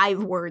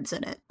 5 words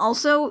in it.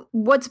 Also,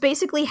 what's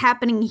basically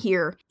happening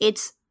here,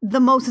 it's the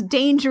most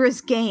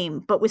dangerous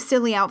game, but with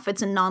silly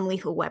outfits and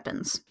non-lethal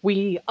weapons.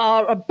 We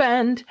are a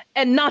band,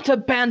 and not a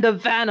band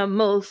of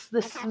animals.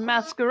 This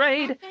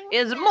masquerade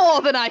is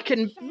more than I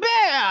can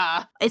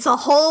bear! It's a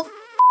whole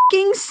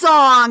f***ing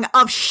song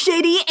of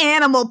shitty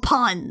animal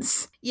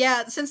puns.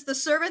 Yeah, since the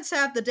servants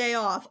have the day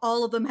off,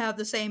 all of them have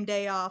the same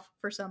day off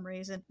for some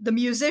reason. The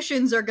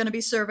musicians are going to be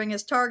serving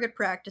as target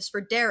practice for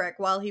Derek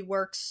while he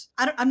works.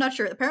 I'm not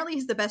sure. Apparently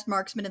he's the best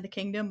marksman in the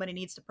kingdom, but he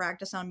needs to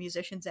practice on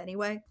musicians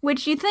anyway.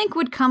 Which you think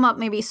would come up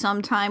maybe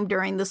sometime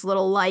during this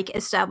little, like,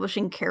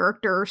 establishing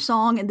character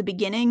song in the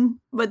beginning,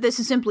 but this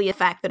is simply a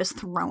fact that is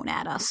thrown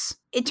at us.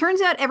 It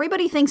turns out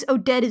everybody thinks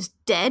Odette is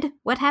dead.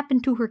 What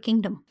happened to her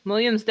kingdom?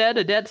 William's dead,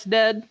 Odette's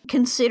dead.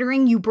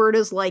 Considering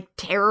Uberta's, like,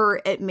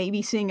 terror at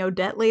maybe seeing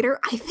Odette later,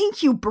 I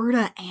think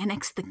Uberta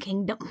annexed the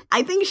kingdom.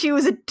 I think she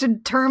was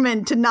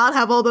determined to not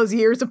have all those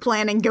years of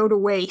planning go to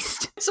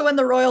waste. So when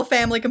the royal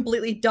family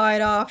completely died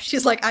off,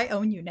 she's like, I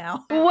own you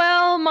now.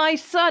 Well, my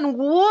son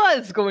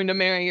was going to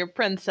marry your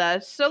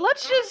princess, so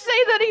let's just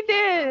say that he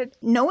did.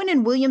 No one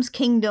in William's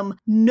kingdom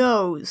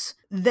knows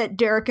that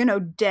Derek and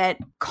Odette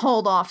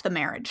called off the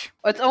marriage.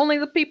 It's only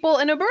the people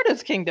in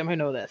Uberta's kingdom who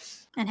know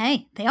this. And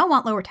hey, they all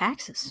want lower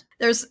taxes.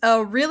 There's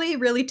a really,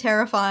 really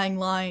terrifying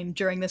line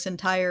during this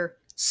entire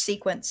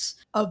sequence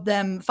of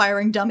them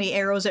firing dummy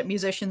arrows at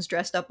musicians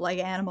dressed up like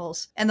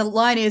animals. And the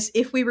line is,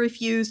 if we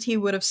refused, he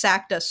would have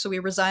sacked us, so we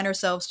resign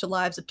ourselves to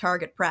lives of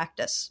target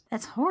practice.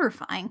 That's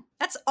horrifying.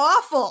 That's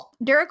awful!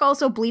 Derek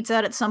also bleats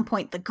out at some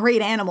point, the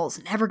great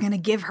animal's never gonna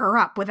give her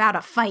up without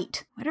a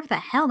fight. Whatever the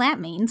hell that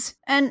means.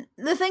 And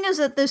the thing is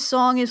that this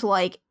song is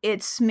like,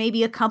 it's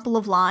maybe a couple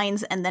of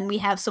lines, and then we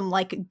have some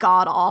like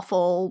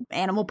god-awful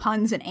animal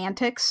puns and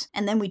antics,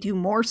 and then we do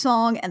more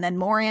song, and then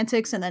more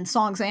antics, and then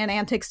songs and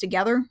antics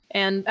together.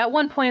 And at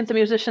one point, the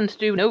musicians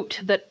do note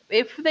that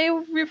if they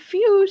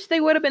refused, they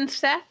would have been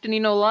sacked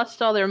and,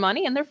 lost all their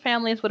money, and their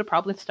families would have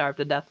probably starved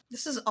to death.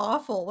 This is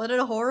awful. What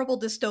a horrible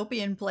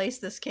dystopian place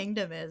this kingdom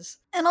is.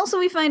 And also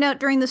we find out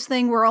during this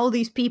thing where all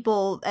these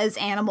people as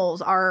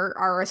animals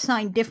are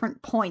assigned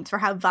different points for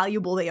how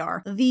valuable they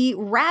are. The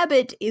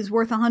rabbit is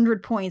worth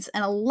 100 points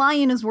and a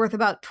lion is worth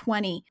about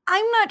 20.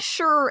 I'm not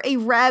sure a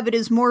rabbit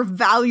is more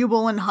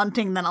valuable in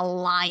hunting than a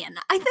lion.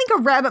 I think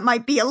a rabbit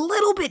might be a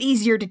little bit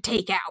easier to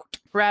take out.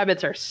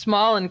 Rabbits are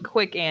small and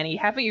quick, Annie.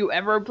 Haven't you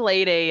ever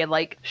played a,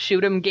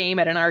 shoot 'em game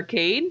at an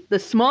arcade? The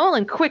small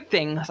and quick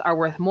things are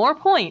worth more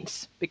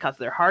points because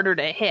they're harder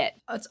to hit.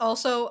 It's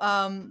also,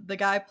 the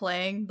guy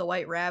playing the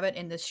white rabbit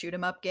in this shoot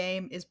 'em up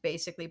game is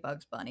basically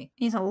Bugs Bunny.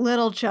 He's a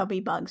little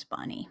chubby Bugs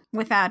Bunny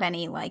without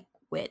any,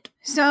 wit.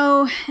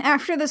 So,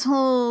 after this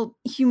whole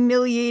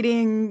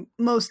humiliating,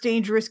 most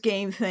dangerous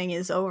game thing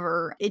is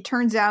over, it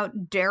turns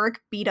out Derek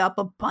beat up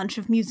a bunch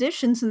of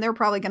musicians and they're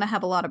probably going to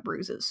have a lot of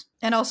bruises.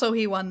 And also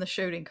he won the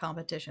shooting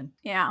competition.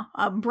 Yeah.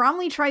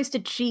 Bromley tries to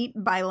cheat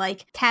by,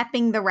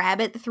 tapping the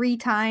rabbit 3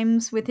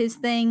 times with his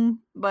thing,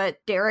 but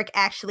Derek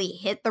actually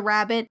hit the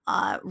rabbit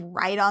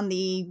right on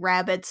the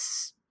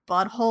rabbit's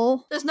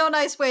butthole. There's no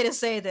nice way to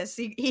say this.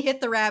 He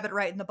hit the rabbit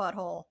right in the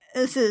butthole.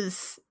 This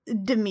is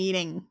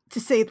demeaning, to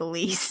say the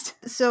least.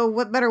 So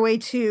what better way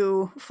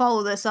to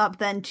follow this up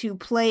than to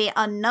play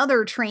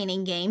another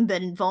training game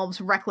that involves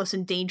reckless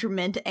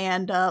endangerment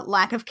and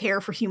lack of care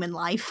for human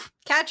life?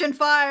 Catching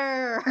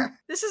Fire!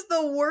 This is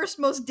the worst,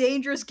 most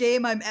dangerous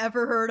game I've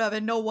ever heard of,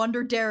 and no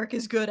wonder Derek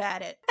is good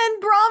at it.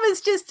 And Brom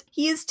is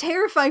he is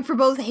terrified for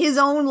both his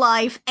own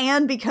life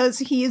and because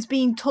he is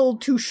being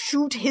told to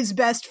shoot his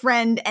best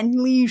friend and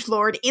liege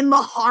lord in the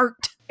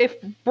heart. If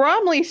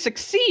Bromley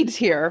succeeds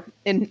here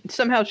in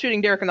somehow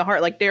shooting Derek in the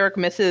heart, like Derek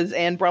misses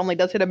and Bromley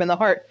does hit him in the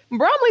heart,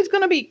 Bromley's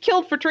gonna be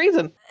killed for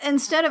treason.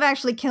 Instead of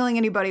actually killing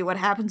anybody, what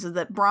happens is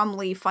that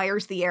Bromley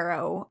fires the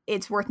arrow.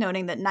 It's worth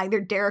noting that neither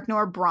Derek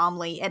nor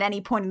Bromley at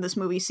any point in this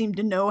movie seem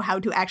to know how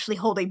to actually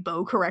hold a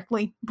bow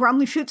correctly.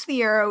 Bromley shoots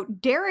the arrow,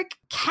 Derek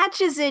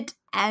catches it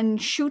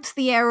and shoots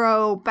the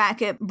arrow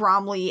back at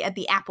Bromley at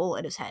the apple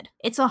at his head.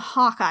 It's a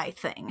Hawkeye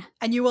thing.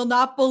 And you will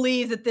not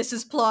believe that this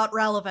is plot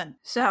relevant.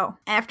 So,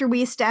 after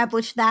we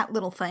establish that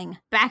little thing,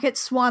 back at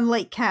Swan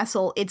Lake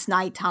Castle, it's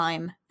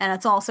nighttime, And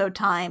it's also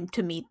time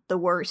to meet the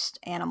worst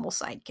animal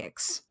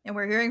sidekicks. And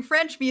we're hearing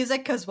French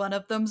music because one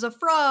of them's a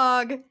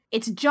frog.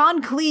 It's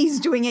John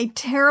Cleese doing a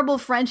terrible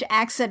French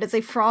accent as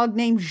a frog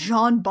named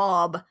Jean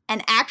Bob,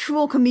 and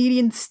actual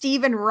comedian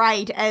Stephen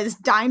Wright as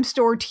Dime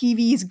Store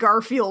TV's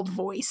Garfield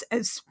voice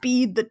as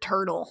Speed the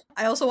Turtle.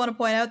 I also want to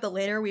point out that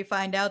later we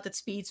find out that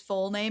Speed's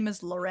full name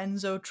is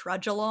Lorenzo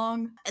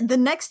Trudgealong. And the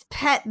next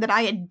pet that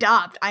I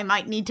adopt, I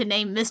might need to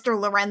name Mr.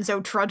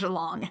 Lorenzo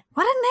Trudgealong.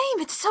 What a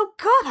name! It's so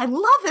good! I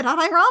love it,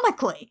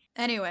 unironically!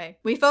 Anyway,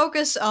 we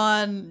focus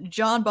on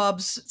John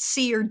Bob's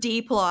C or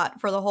D plot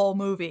for the whole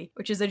movie,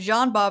 which is that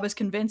John Bob is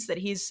convinced that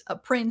he's a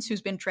prince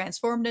who's been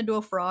transformed into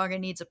a frog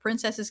and needs a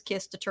princess's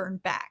kiss to turn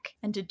back.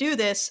 And to do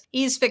this,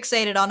 he's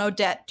fixated on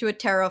Odette to a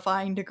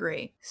terrifying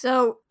degree.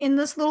 So, in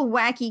this little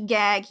wacky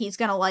gag, he's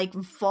gonna,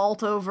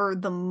 vault over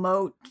the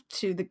moat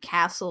to the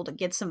castle to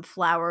get some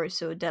flowers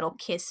so Odette'll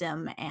kiss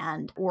him,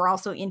 and we're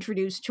also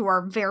introduced to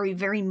our very,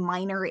 very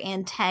minor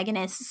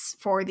antagonists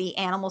for the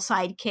animal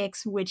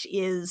sidekicks, which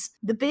is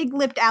the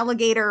big-lipped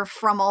alligator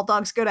from All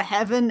Dogs Go to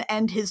Heaven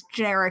and his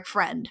generic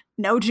friend.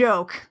 No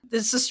joke.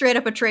 This is straight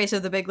up a trace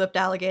of the big-lipped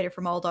alligator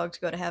from All Dogs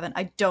Go to Heaven.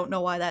 I don't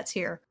know why that's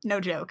here.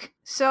 No joke.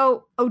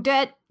 So,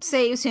 Odette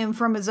saves him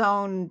from his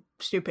own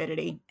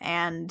stupidity.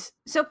 And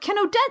so can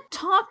Odette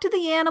talk to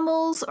the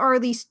animals, or are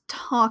these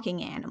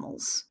talking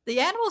animals? The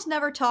animals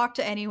never talk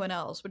to anyone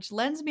else, which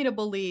lends me to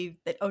believe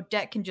that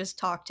Odette can just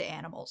talk to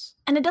animals.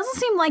 And it doesn't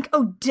seem like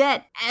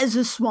Odette as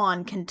a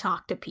swan can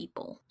talk to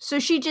people. So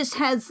she just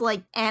has,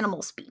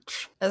 animal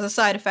speech. As a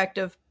side effect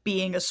of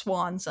being a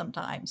swan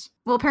sometimes.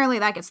 Well, apparently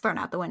that gets thrown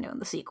out the window in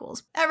the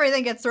sequels.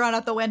 Everything gets thrown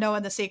out the window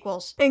in the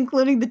sequels.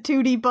 Including the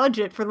 2D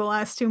budget for the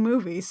last two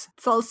movies.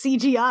 It's all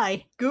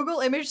CGI. Google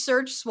image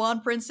search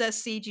Swan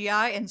Princess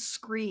CGI and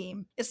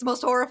scream. It's the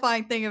most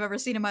horrifying thing I've ever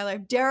seen in my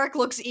life. Derek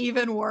looks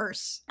even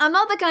worse. I'm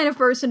not the kind of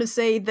person to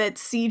say that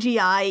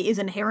CGI is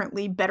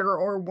inherently better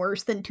or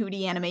worse than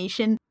 2D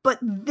animation, but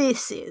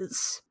this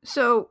is.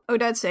 So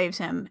Odette saves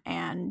him,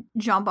 and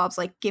Jean Bob's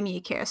like, give me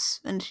a kiss.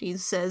 And she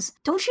says,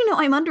 don't you know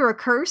I'm under a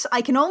curse?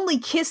 I can only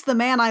kiss the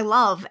man I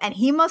love, and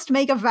he must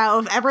make a vow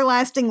of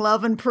everlasting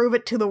love and prove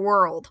it to the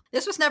world.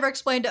 This was never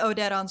explained to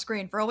Odette on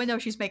screen. For all we know,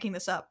 she's making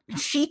this up.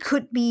 She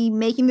could be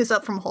making this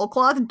up from whole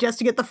cloth just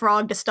to get the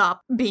frog to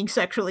stop being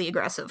sexually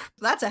aggressive.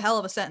 That's a hell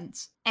of a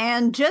sentence.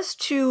 And just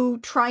to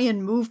try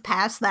and move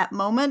past that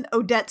moment,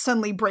 Odette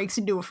suddenly breaks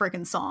into a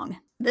freaking song.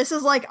 This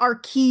is our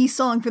key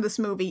song for this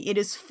movie. It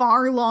is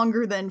far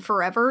longer than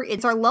Forever.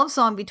 It's our love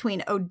song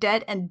between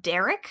Odette and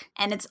Derek,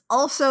 and it's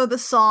also the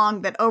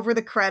song that over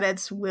the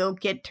credits will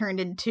get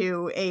turned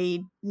into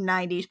a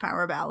 90s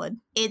power ballad.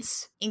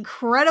 It's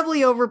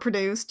incredibly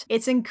overproduced.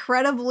 It's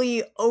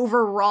incredibly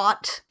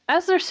overwrought.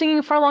 As they're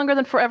singing Far Longer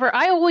Than Forever,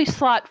 I always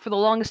thought for the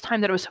longest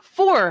time that it was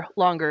For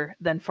Longer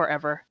Than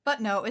Forever.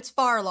 But no, it's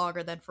far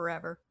longer than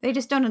forever. They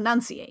just don't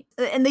enunciate.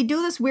 And they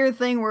do this weird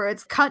thing where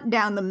it's cut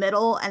down the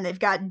middle, and they've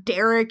got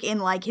Derek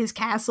in his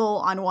castle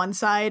on one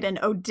side and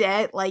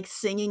Odette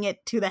singing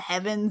it to the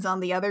heavens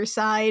on the other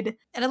side.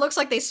 And it looks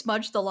like they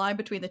smudged the line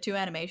between the two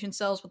animation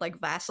cells with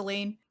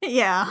Vaseline.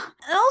 Yeah.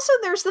 And also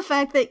there's the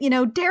fact that,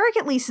 Derek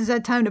at least has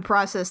had time to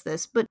process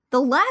this, but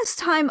the last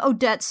time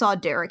Odette saw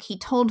Derek, he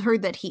told her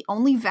that he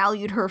only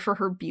valued her for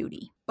her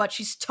beauty. But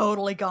she's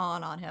totally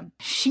gone on him.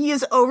 She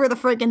is over the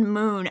friggin'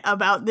 moon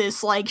about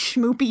this,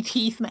 schmoopy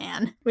teeth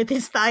man with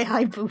his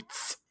thigh-high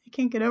boots. I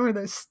can't get over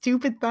those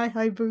stupid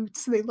thigh-high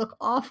boots. They look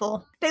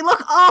awful. They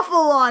look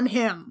awful on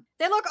him!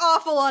 They look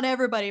awful on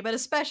everybody, but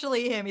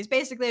especially him. He's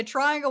basically a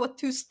triangle with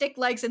two stick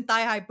legs and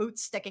thigh-high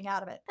boots sticking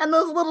out of it. And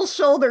those little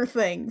shoulder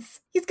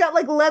things. He's got,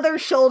 leather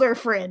shoulder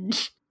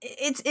fringe.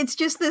 It's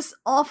just this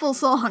awful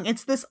song.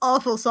 It's this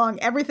awful song.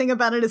 Everything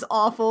about it is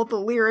awful. The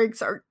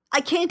lyrics are... I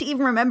can't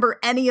even remember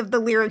any of the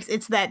lyrics.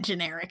 It's that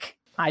generic.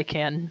 I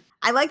can.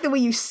 I like the way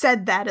you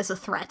said that as a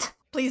threat.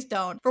 Please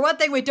don't. For one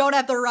thing, we don't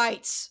have the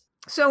rights.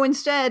 So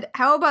instead,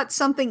 how about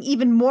something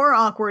even more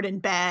awkward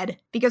and bad?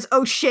 Because,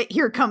 oh shit,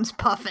 here comes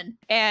Puffin.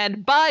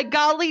 And by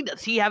golly,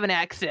 does he have an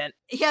accent?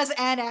 He has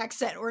an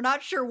accent. We're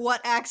not sure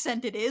what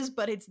accent it is,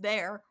 but it's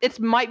there. It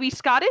might be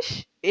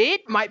Scottish.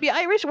 It might be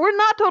Irish. We're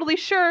not totally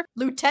sure.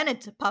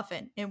 Lieutenant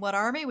Puffin. In what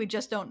army? We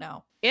just don't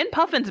know. In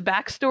Puffin's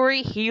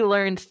backstory, he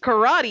learns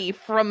karate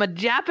from a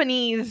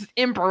Japanese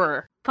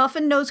emperor.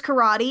 Puffin knows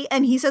karate,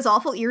 and he says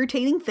awful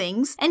irritating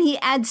things, and he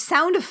adds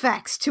sound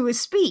effects to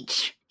his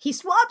speech. He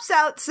swaps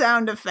out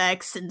sound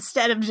effects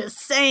instead of just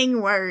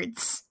saying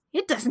words.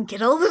 It doesn't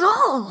get old at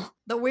all.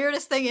 The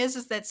weirdest thing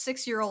is that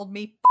 6-year-old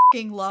me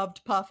f***ing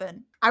loved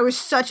Puffin. I was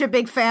such a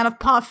big fan of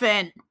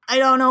Puffin. I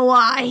don't know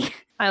why.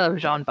 I love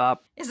Jean Bob.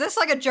 Is this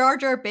like a Jar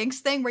Jar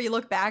Binks thing where you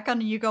look back on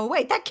and you go,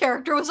 wait, that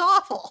character was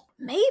awful?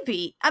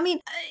 Maybe. I mean,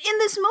 in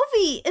this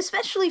movie,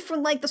 especially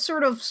from like the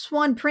sort of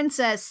Swan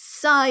Princess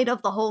side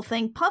of the whole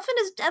thing, Puffin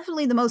is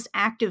definitely the most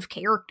active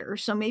character,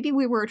 so maybe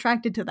we were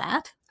attracted to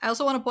that. I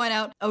also want to point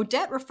out,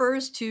 Odette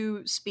refers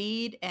to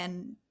Speed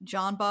and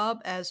John Bob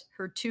as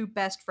her two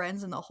best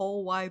friends in the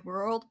whole wide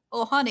world.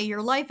 Oh, honey,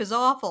 your life is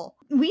awful.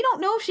 We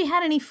don't know if she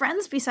had any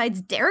friends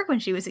besides Derek when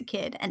she was a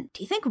kid, and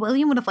do you think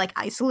William would have, like,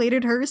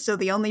 isolated her so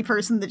the only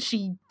person that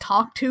she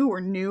talked to or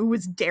knew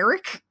was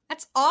Derek?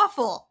 That's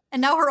awful.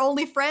 And now her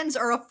only friends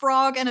are a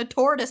frog and a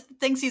tortoise that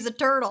thinks he's a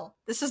turtle.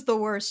 This is the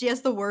worst. She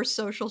has the worst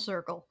social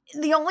circle.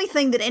 The only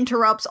thing that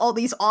interrupts all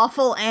these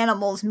awful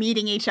animals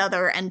meeting each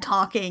other and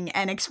talking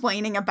and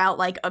explaining about,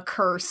 like, a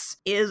curse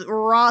is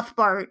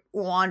Rothbart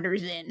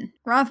wanders in.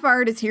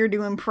 Rothbart is here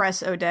to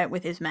impress Odette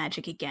with his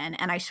magic again,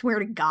 and I swear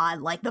to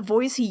God, like, the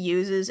voice he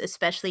uses,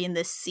 especially in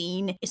this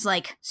scene, is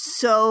like,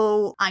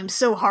 I'm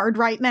so hard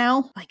right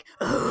now. Like,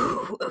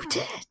 oh,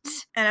 Odette.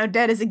 And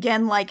Odette is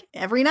again like,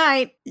 every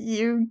night,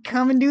 you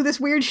come and do this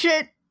weird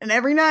shit, and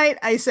every night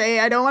I say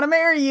I don't want to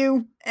marry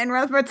you. And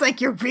Rothbart's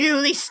like, you're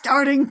really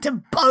starting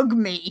to bug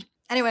me.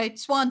 Anyway,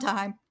 swan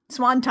time.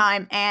 Swan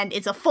time, and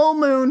it's a full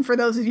moon for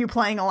those of you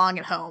playing along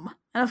at home.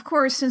 And of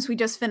course, since we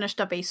just finished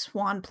up a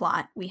swan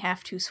plot, we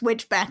have to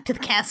switch back to the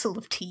Castle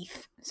of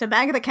Teeth. So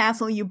back at the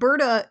castle,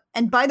 Uberta,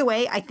 and by the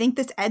way, I think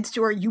this adds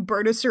to our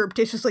Uberta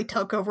surreptitiously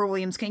took over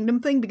William's kingdom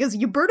thing, because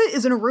Uberta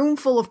is in a room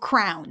full of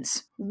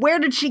crowns. Where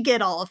did she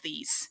get all of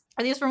these?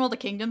 Are these from all the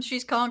kingdoms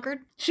she's conquered?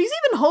 She's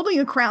even holding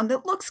a crown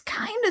that looks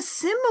kind of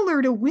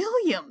similar to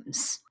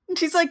William's. And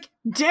she's like,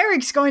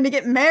 Derek's going to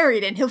get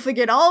married and he'll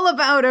forget all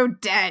about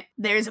Odette.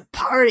 There's a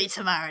party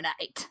tomorrow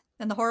night.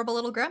 And the horrible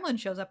little gremlin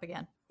shows up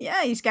again.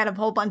 Yeah, he's got a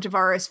whole bunch of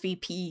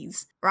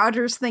RSVPs.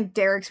 Rogers think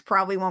Derek's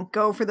probably won't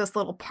go for this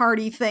little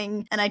party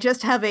thing, and I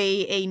just have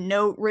a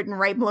note written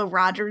right below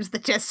Rogers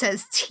that just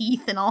says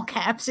teeth in all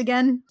caps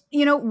again.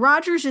 You know,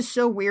 Rogers is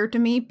so weird to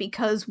me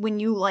because when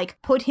you, like,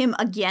 put him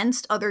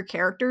against other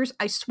characters,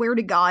 I swear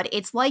to God,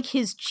 it's like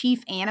his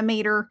chief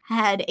animator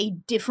had a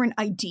different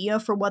idea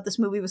for what this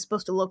movie was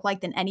supposed to look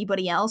like than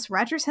anybody else.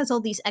 Rogers has all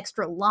these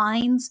extra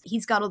lines.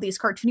 He's got all these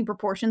cartoony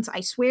proportions.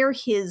 I swear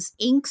his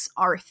inks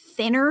are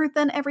thinner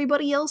than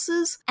everybody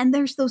else's, and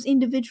there's those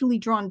individually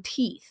drawn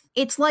teeth.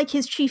 It's like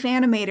his chief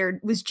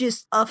animator was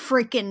just a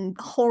freaking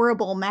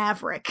horrible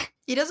maverick.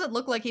 He doesn't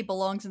look like he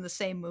belongs in the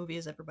same movie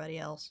as everybody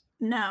else.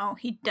 No,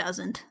 he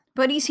doesn't.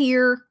 But he's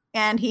here,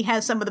 and he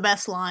has some of the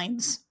best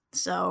lines,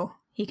 so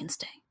he can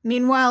stay.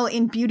 Meanwhile,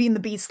 in Beauty and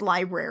the Beast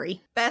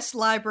library. Best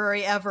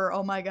library ever,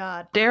 oh my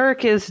god.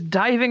 Derek is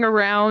diving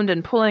around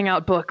and pulling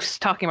out books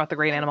talking about the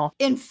great animal.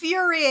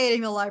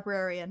 Infuriating the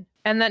librarian.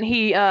 And then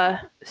he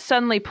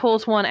suddenly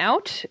pulls one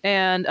out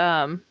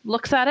and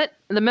looks at it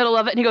in the middle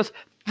of it, and he goes,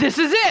 "This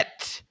is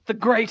it! The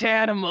great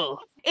animal!"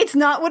 It's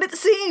not what it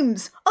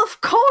seems! Of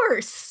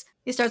course!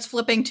 He starts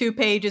flipping 2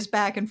 pages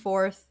back and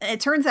forth. It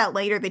turns out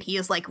later that he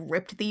has, like,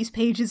 ripped these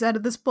pages out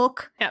of this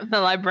book. Yeah,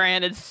 the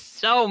librarian is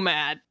so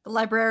mad. The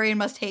librarian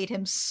must hate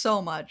him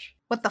so much.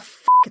 What the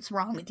f*** is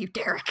wrong with you,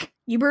 Derek?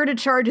 Uberta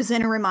charges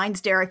in and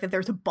reminds Derek that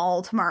there's a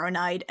ball tomorrow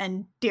night,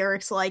 and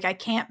Derek's like, I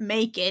can't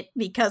make it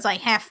because I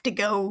have to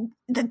go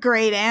the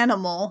great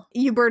animal.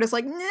 Uberta's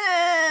like,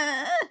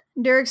 nah.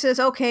 Derek says,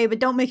 okay, but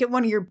don't make it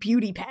one of your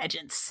beauty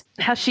pageants.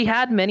 Has she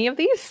had many of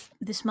these?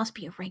 This must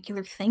be a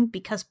regular thing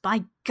because,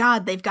 by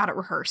God, they've got it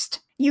rehearsed.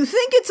 You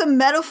think it's a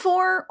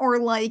metaphor or,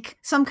 like,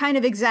 some kind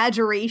of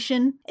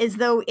exaggeration, as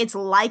though it's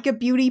like a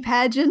beauty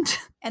pageant?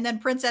 And then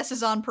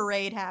Princesses on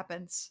Parade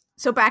happens.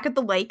 So back at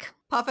the lake,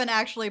 Puffin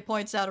actually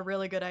points out a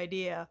really good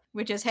idea,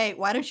 which is, hey,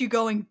 why don't you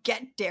go and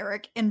get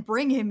Derek and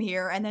bring him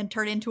here and then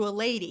turn into a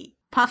lady?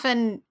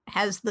 Puffin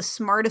has the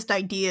smartest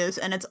ideas,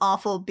 and it's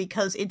awful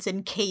because it's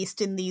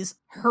encased in these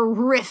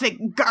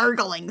horrific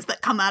garglings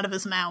that come out of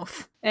his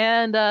mouth.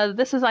 And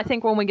this is, I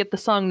think, when we get the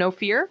song No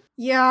Fear.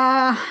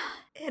 Yeah,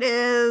 it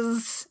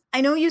is. I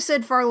know you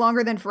said Far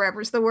Longer Than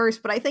Forever's the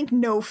worst, but I think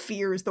No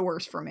Fear is the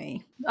worst for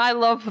me. I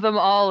love them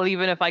all,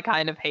 even if I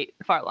kind of hate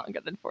Far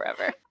Longer Than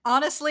Forever.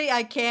 Honestly,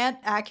 I can't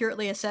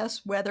accurately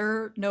assess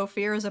whether No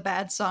Fear is a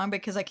bad song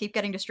because I keep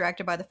getting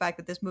distracted by the fact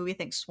that this movie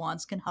thinks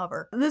swans can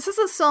hover. This is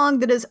a song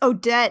that is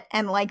Odette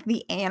and, like,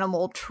 the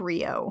animal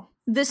trio.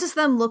 This is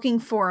them looking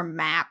for a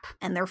map,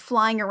 and they're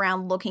flying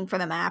around looking for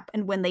the map,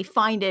 and when they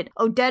find it,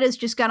 Odette is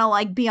just gonna,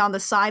 like, be on the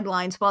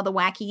sidelines while the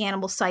wacky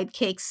animal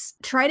sidekicks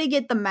try to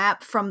get the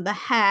map from the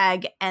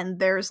hag, and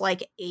there's,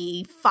 like,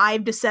 a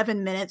 5 to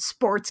 7 minute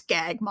sports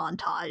gag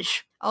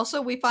montage.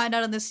 Also, we find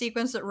out in this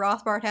sequence that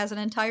Rothbart has an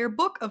entire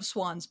book of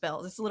swan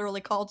spells. It's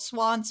literally called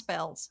Swan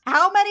Spells.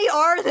 How many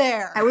are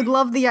there? I would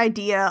love the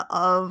idea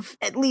of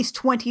at least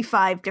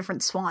 25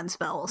 different swan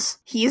spells.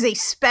 He is a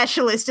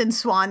specialist in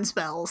swan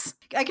spells.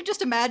 I could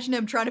just imagine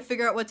him trying to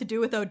figure out what to do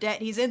with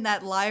Odette. He's in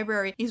that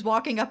library. He's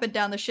walking up and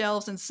down the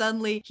shelves, and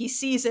suddenly he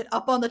sees it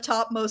up on the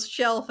topmost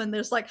shelf, and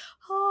there's like,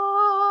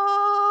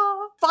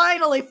 ah.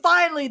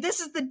 Finally, this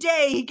is the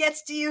day he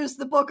gets to use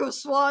the Book of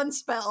Swan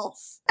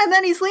spells. And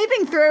then he's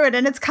leafing through it,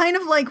 and it's kind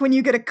of like when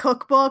you get a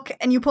cookbook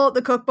and you pull out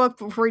the cookbook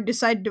before you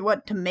decide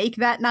what to make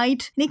that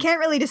night, and he can't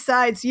really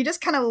decide, so you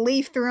just kind of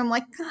leaf through him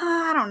like,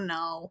 I don't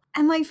know.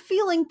 Am I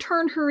feeling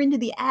turn her into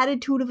the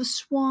attitude of a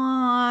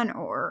swan,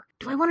 or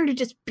do I want her to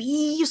just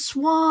be a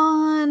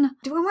swan?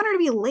 Do I want her to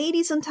be a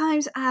lady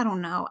sometimes? I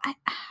don't know.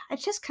 I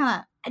just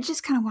kind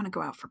of want to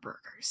go out for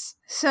burgers.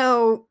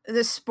 So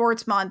the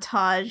sports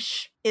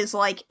montage is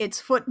like,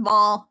 it's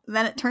football,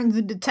 then it turns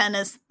into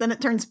tennis, then it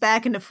turns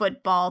back into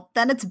football,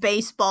 then it's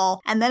baseball,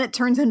 and then it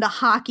turns into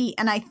hockey,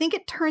 and I think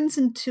it turns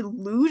into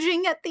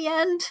luging at the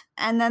end,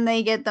 and then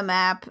they get the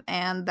map,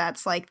 and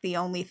that's like the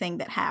only thing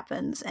that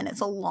happens, and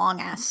it's a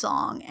long-ass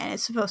song, and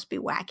it's supposed to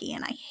be wacky,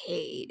 and I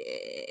hate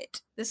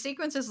it. The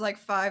sequence is like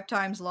 5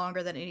 times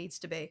longer than it needs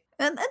to be.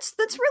 And that's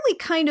really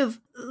kind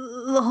of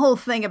the whole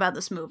thing about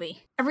this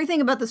movie.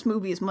 Everything about this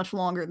movie is much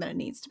longer than it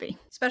needs to be.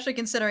 Especially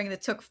considering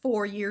it took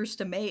 4 years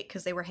to make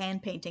because they were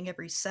hand painting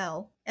every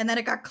cell. And then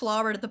it got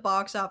clobbered at the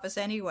box office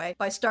anyway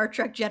by Star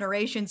Trek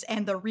Generations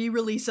and the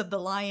re-release of The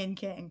Lion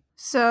King.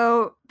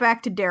 So,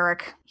 back to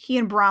Derek. He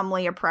and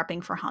Bromley are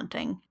prepping for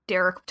hunting.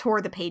 Derek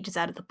tore the pages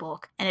out of the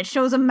book, and it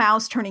shows a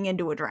mouse turning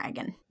into a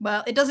dragon.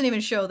 Well, it doesn't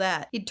even show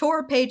that. He tore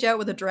a page out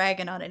with a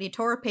dragon on it, and he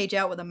tore a page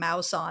out with a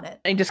mouse on it.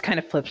 And he just kind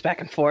of flips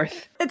back and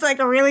forth. It's like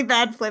a really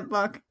bad flip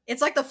book.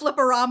 It's like the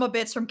Flipperama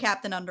bits from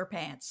Captain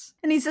Underpants.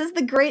 And he says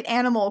the great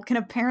animal can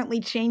apparently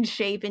change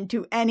shape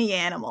into any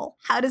animal.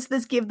 How does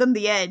this give them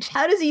the edge?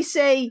 How does he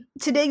say,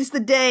 today's the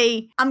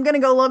day, I'm gonna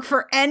go look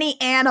for any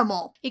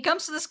animal? He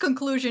comes to this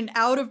conclusion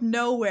out of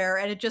nowhere,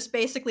 and it just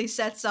basically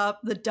sets up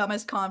the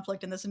dumbest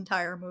conflict in this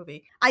entire movie.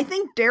 I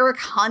think Derek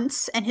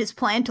hunts, and his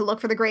plan to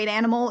look for the great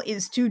animal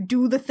is to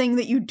do the thing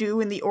that you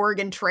do in the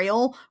Oregon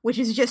Trail, which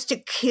is just to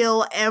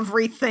kill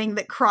everything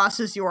that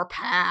crosses your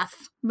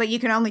path. But you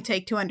can only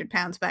take 200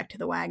 pounds back to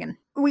the wagon.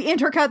 We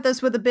intercut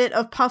this with a bit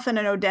of Puffin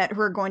and Odette,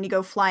 who are going to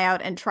go fly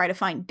out and try to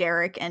find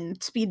Derek,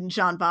 and Speed and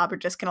Jean Bob are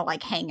just gonna,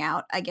 like, hang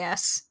out, I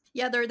guess.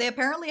 Yeah, they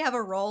apparently have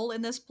a role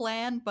in this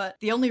plan, but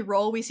the only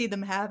role we see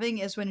them having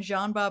is when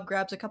Jean Bob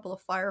grabs a couple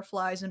of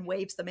fireflies and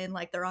waves them in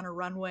like they're on a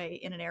runway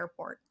in an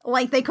airport.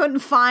 Like they couldn't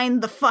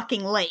find the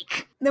fucking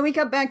lake. Then we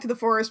cut back to the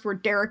forest where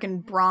Derek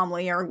and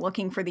Bromley are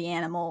looking for the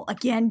animal.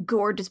 Again,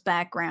 gorgeous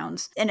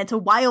backgrounds. And it's a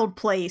wild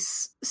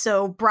place,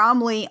 so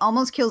Bromley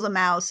almost kills a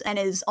mouse and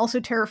is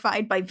also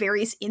terrified by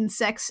various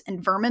insects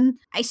and vermin.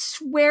 I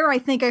swear I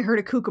think I heard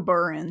a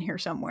kookaburra in here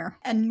somewhere.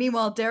 And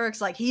meanwhile,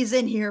 Derek's like, he's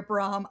in here,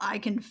 Brom. I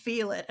can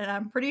feel it. And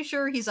I'm pretty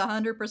sure he's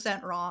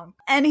 100% wrong.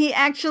 And he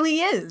actually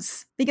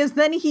is. Because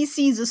then he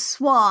sees a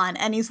swan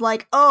and he's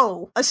like,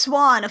 oh, a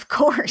swan, of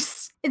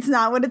course. It's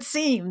not what it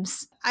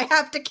seems. I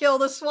have to kill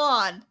the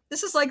swan.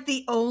 This is like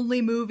the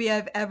only movie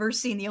I've ever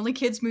seen, the only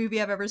kids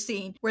movie I've ever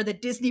seen, where the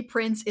Disney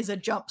prince is a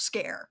jump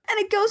scare. And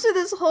it goes to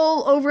this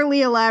whole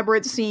overly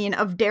elaborate scene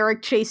of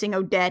Derek chasing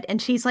Odette,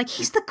 and she's like,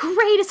 he's the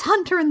greatest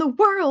hunter in the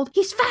world!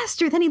 He's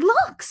faster than he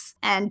looks!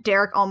 And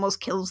Derek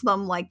almost kills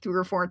them like 3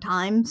 or 4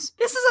 times.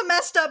 This is a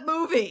messed up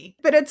movie!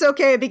 But it's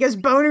okay, because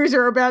boners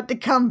are about to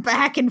come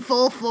back in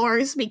full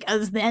force,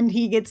 because then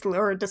he gets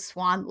lured to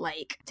Swan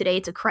Lake. Today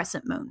it's a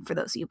crescent moon, for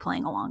those of you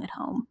playing along at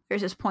home.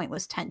 There's this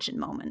pointless tension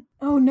moment.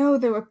 Oh no,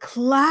 there were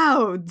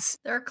clouds!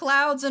 There are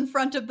clouds in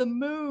front of the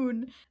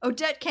moon!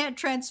 Odette can't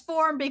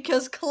transform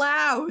because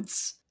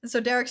clouds! And so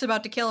Derek's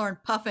about to kill her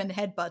and Puffin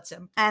headbutts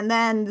him. And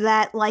then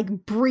that,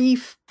 like,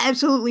 brief,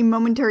 absolutely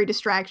momentary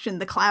distraction,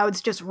 the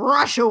clouds just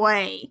rush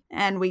away,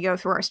 and we go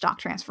through our stock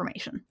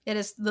transformation. It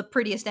is the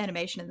prettiest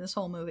animation in this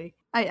whole movie.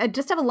 I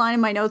just have a line in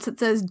my notes that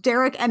says,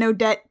 Derek and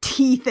Odette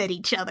teeth at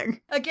each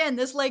other. Again,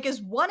 this lake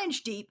is 1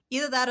 inch deep.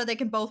 Either that or they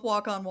can both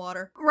walk on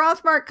water.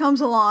 Rothbart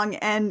comes along,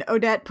 and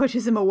Odette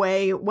pushes him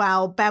away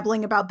while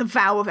babbling about the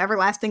vow of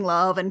everlasting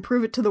love and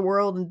prove it to the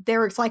world, and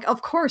Derek's like,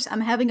 of course,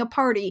 I'm having a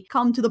party.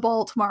 Come to the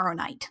ball tomorrow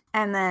night.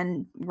 And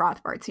then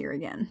Rothbart's here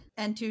again.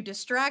 And to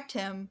distract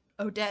him,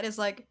 Odette is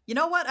like, you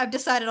know what? I've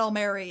decided I'll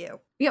marry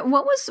you. Yeah,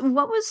 what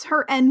was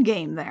her end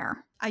game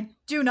there? I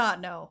do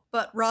not know,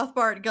 but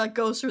Rothbart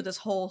goes through this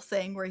whole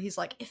thing where he's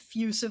like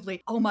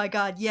effusively, oh my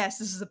god, yes,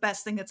 this is the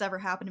best thing that's ever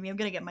happened to me. I'm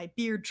gonna get my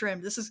beard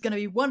trimmed. This is gonna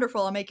be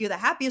wonderful. I'll make you the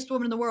happiest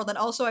woman in the world. And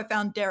also I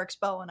found Derek's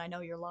bow and I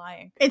know you're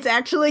lying. It's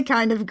actually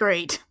kind of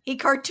great. He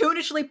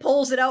cartoonishly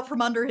pulls it out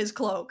from under his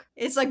cloak.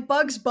 It's like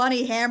Bugs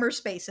Bunny hammer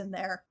space in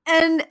there.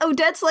 And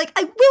Odette's like,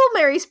 I will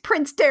marry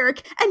Prince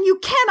Derek, and you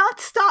cannot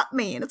stop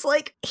me. And it's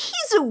like,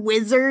 he's a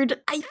wizard.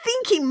 I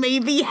think he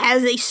maybe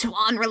has a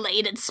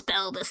swan-related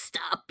spell to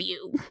stop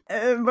you.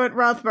 But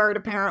Rothbart,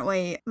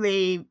 apparently,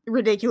 the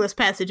ridiculous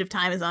passage of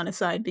time is on his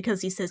side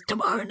because he says,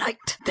 tomorrow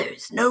night,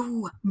 there's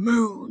no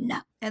moon.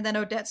 And then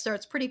Odette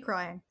starts pretty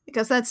crying.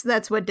 Because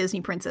that's what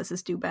Disney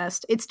princesses do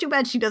best. It's too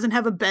bad she doesn't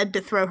have a bed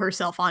to throw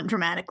herself on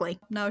dramatically.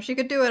 No, she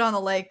could do it on the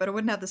lake, but it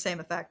wouldn't have the same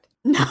effect.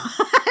 No,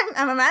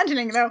 I'm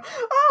imagining, though.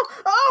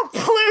 Oh,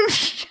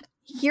 ploosh!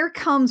 Here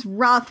comes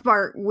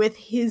Rothbart with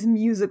his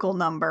musical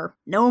number.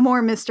 No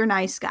more Mr.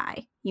 Nice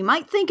Guy. You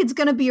might think it's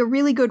gonna be a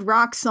really good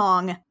rock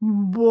song,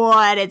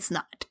 but it's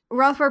not.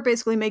 Rothbart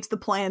basically makes the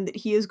plan that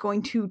he is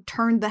going to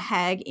turn the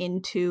hag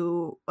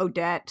into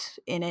Odette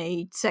in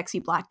a sexy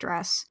black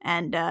dress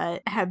and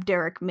have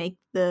Derek make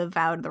the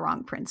vow to the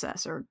wrong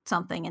princess or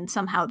something, and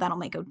somehow that'll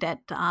make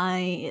Odette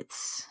die.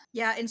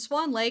 Yeah, in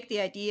Swan Lake,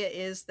 the idea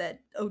is that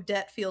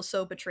Odette feels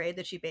so betrayed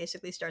that she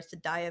basically starts to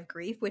die of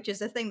grief, which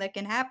is a thing that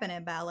can happen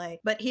in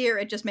ballet. But here,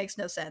 it just makes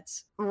no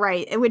sense.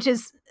 Right, which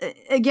is,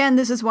 again,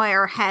 this is why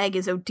our hag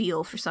is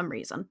Odile for some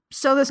reason.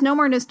 So this No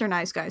More Mr.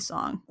 Nice Guy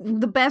song.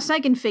 The best I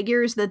can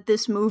figure is that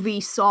this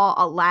movie saw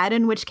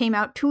Aladdin, which came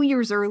out 2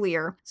 years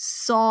earlier,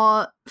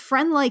 saw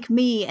Friend Like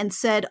Me and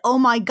said, oh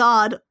my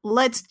god,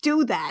 let's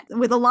do that,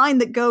 with a line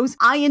that goes,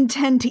 I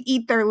intend to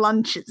eat their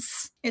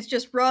lunches. It's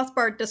just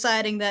Rothbart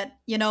deciding that,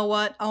 you know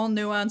what, all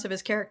nuance of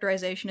his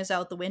characterization is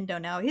out the window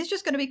now. He's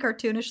just going to be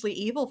cartoonishly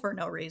evil for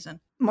no reason.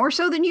 More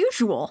so than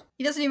usual.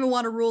 He doesn't even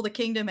want to rule the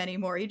kingdom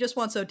anymore. He just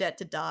wants Odette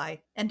to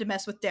die and to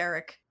mess with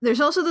Derek. There's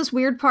also this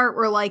weird part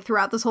where, like,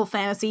 throughout this whole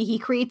fantasy, he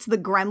creates the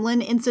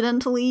gremlin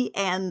incidentally,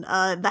 and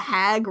the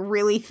hag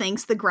really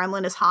thinks the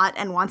gremlin is hot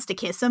and wants to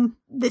kiss him.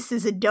 This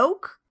is a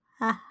joke?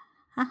 Ha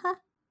ha ha.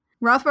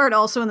 Rothbart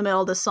also in the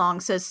middle of this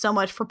song says so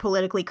much for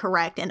politically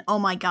correct, and oh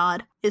my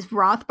god, is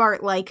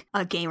Rothbart like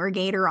a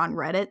Gamergator on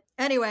Reddit?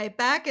 Anyway,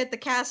 back at the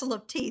Castle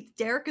of Teeth,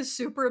 Derek is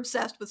super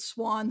obsessed with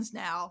swans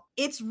now.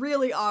 It's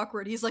really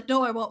awkward. He's like,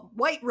 no, I want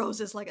white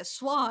roses like a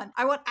swan.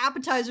 I want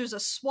appetizers a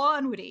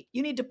swan would eat.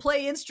 You need to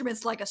play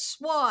instruments like a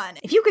swan.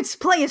 If you could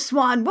play a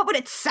swan, what would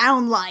it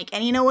sound like?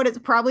 And you know what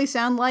it probably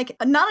sound like?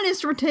 Not an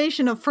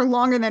instrumentation of For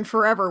Longer Than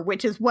Forever,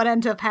 which is what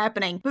ends up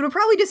happening, but it would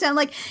probably just sound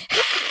like...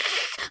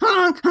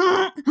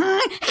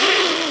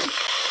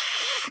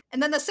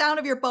 And then the sound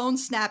of your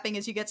bones snapping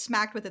as you get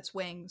smacked with its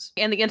wings.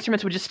 And the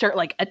instruments would just start,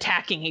 like,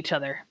 attacking each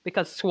other,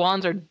 because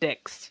swans are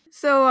dicks.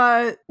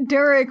 So,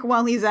 Derek,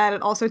 while he's at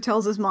it, also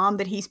tells his mom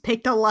that he's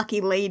picked a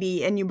lucky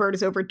lady, and Hubert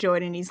is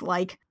overjoyed, and he's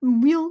like,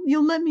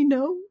 You'll let me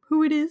know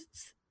who it is?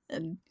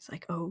 And he's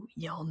like, oh,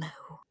 you'll know.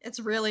 It's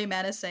really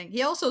menacing.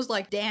 He also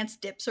like dance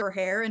dips her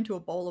hair into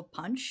a bowl of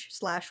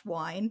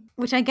punch/wine.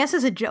 Which I guess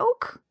is a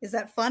joke? Is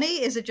that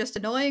funny? Is it just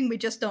annoying? We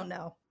just don't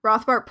know.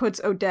 Rothbart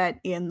puts Odette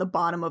in the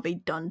bottom of a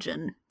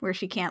dungeon where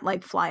she can't,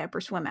 like, fly up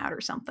or swim out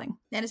or something.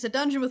 And it's a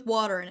dungeon with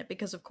water in it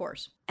because of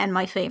course. And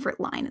my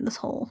favorite line in this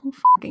whole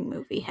fucking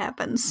movie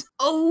happens.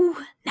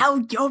 Oh, now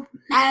you're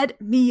mad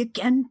at me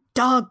again,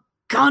 dog.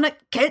 Gonna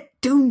can't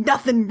do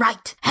nothing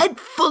right. Head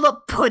full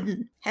of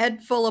pudding.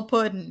 Head full of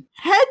pudding.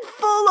 Head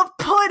full of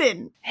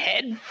pudding.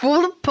 Head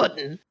full of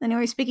pudding.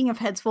 Anyway, speaking of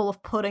heads full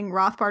of pudding,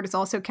 Rothbart has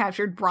also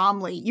captured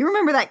Bromley. You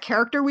remember that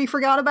character we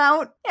forgot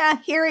about?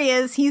 Yeah, here he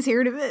is. He's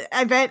here to...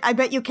 I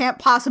bet you can't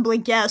possibly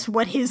guess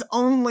what his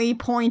only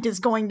point is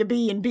going to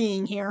be in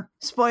being here.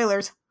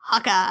 Spoilers.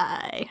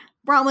 Hawkeye.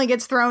 Bromley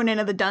gets thrown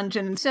into the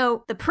dungeon.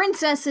 So the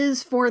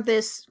princesses for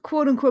this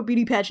quote-unquote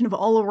beauty pageant have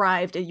all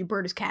arrived at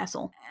Huberta's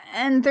castle.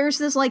 And there's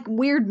this, like,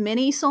 weird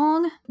mini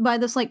song by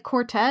this, like,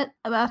 quartet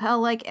about how,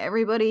 like,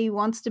 everybody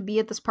wants to be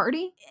at this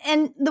party.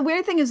 And the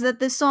weird thing is that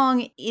this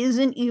song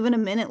isn't even a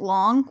minute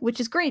long, which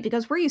is great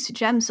because we're used to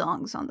gem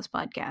songs on this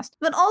podcast.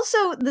 But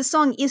also, the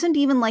song isn't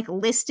even, like,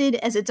 listed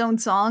as its own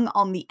song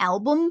on the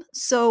album,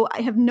 so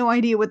I have no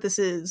idea what this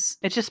is.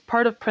 It's just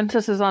part of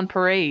Princesses on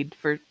Parade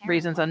for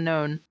reasons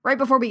unknown. Right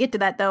before we get to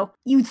that, though,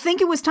 you'd think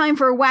it was time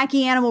for a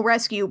wacky animal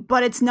rescue,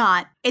 but it's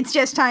not. It's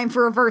just time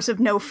for a verse of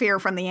No Fear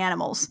from the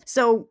Animals.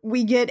 So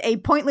we get a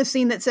pointless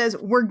scene that says,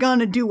 we're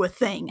gonna do a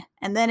thing.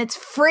 And then it's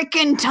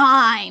frickin'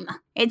 time!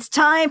 It's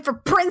time for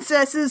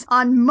Princesses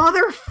on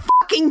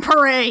Motherfucking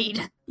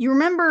Parade! You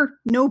remember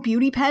No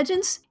Beauty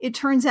Pageants? It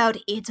turns out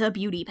it's a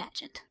beauty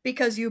pageant.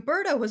 Because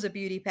Huberta was a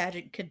beauty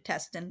pageant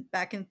contestant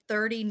back in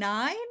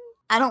 39?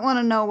 I don't want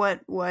to know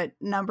what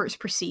numbers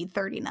precede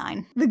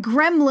 39. The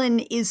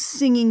gremlin is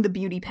singing the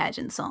beauty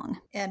pageant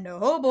song. And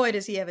oh boy,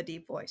 does he have a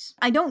deep voice.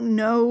 I don't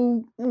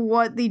know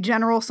what the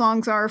general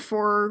songs are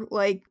for,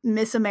 like,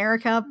 Miss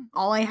America.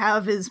 All I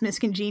have is Miss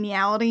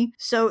Congeniality.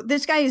 So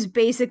this guy is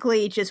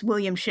basically just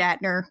William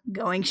Shatner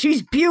going,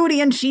 she's beauty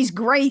and she's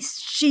grace,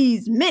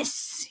 she's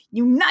Miss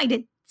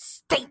United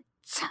States.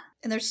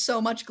 And there's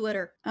so much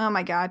glitter. Oh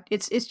my god,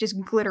 it's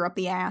just glitter up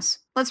the ass.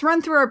 Let's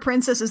run through our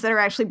princesses that are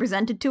actually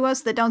presented to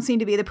us that don't seem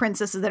to be the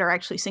princesses that are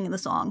actually singing the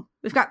song.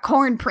 We've got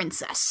Corn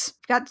Princess.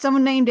 We've got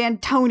someone named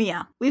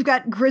Antonia. We've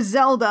got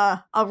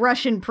Griselda, a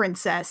Russian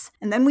princess.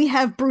 And then we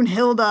have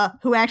Brunhilde,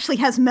 who actually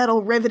has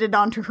metal riveted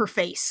onto her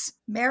face.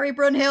 Mary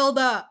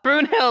Brunhilde!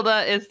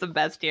 Brunhilde is the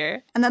best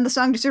here. And then the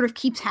song just sort of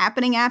keeps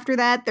happening after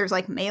that. There's,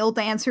 like, male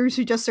dancers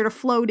who just sort of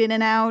float in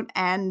and out,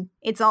 and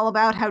it's all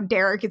about how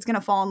Derek is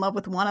gonna fall in love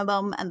with one of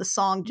them, and the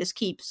song just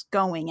keeps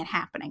going and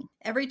happening.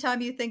 Every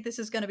time you think this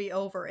is gonna be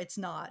over, it's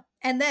not.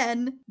 And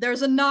then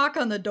there's a knock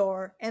on the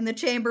door, and the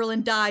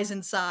Chamberlain dies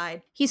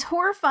inside. He's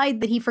horrified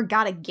that he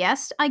forgot a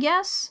guest, I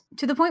guess,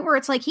 to the point where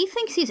it's like he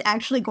thinks he's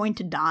actually going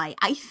to die.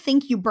 I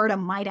think Huberta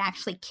might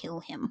actually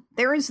kill him.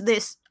 There is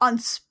this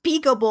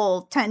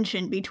unspeakable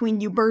tension between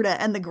Huberta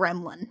and the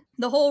gremlin.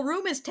 The whole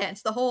room is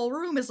tense. The whole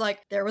room is like,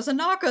 there was a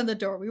knock on the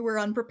door. We were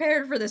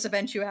unprepared for this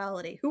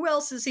eventuality. Who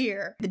else is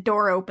here? The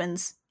door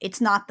opens.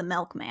 It's not the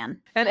milkman.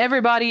 And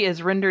everybody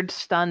is rendered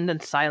stunned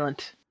and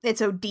silent.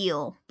 It's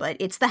Odile, but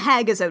it's the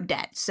hag as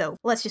Odette, so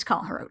let's just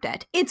call her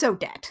Odette. It's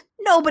Odette.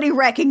 Nobody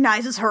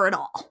recognizes her at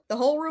all. The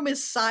whole room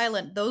is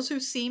silent. Those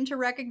who seem to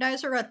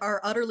recognize her are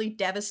utterly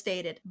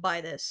devastated by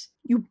this.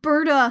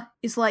 Uberta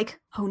is like,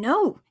 oh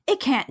no, it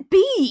can't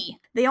be.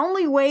 The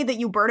only way that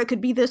Uberta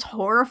could be this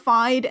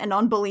horrified and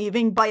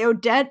unbelieving by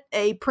Odette,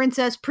 a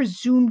princess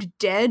presumed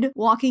dead,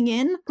 walking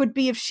in, would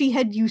be if she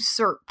had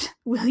usurped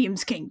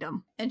William's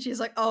kingdom. And she's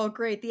like, oh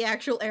great, the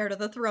actual heir to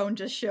the throne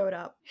just showed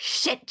up.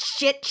 Shit,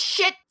 shit,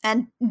 shit.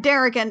 And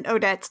Derek and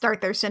Odette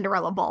start their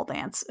Cinderella ball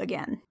dance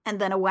again.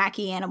 And then a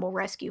wacky animal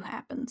rescue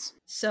happens.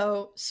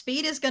 So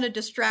Speed is going to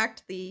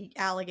distract the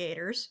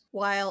alligators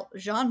while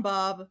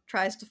Jean-Bob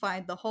tries to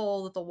find the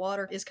hole that the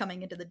water is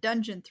coming into the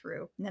dungeon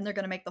through. And then they're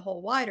going to make the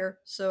hole wider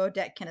so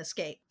Odette can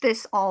escape.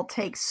 This all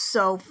takes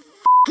so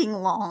fucking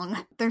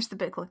long. There's the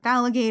big-lipped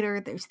alligator,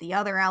 there's the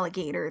other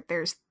alligator,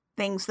 there's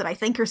things that I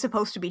think are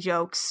supposed to be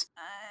jokes.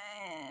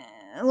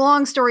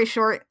 Long story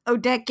short,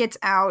 Odette gets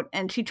out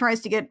and she tries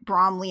to get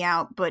Bromley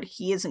out, but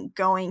he isn't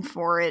going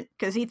for it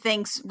because he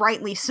thinks,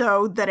 rightly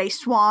so, that a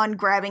swan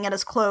grabbing at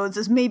his clothes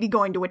is maybe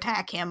going to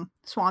attack him.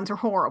 Swans are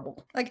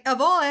horrible. Like,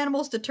 of all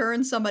animals to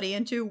turn somebody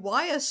into,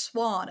 why a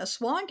swan? A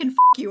swan can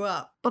you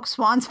up. Book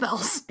swan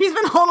spells. He's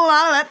been holding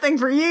on to that thing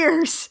for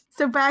years.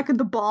 So back at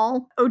the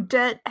ball,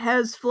 Odette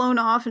has flown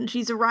off and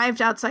she's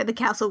arrived outside the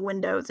castle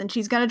windows and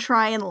she's gonna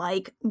try and,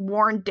 like,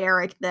 warn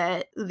Derek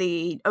that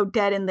the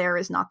Odette in there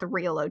is not the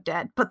real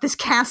Odette, but this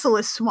castle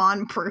is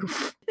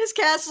swan-proof. This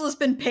castle has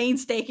been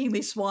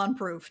painstakingly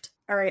swan-proofed.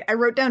 All right, I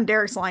wrote down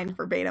Derek's line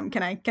verbatim.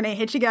 Can I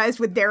hit you guys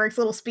with Derek's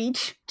little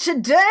speech?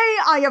 Today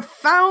I have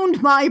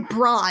found my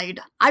bride.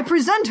 I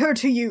present her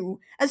to you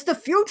as the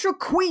future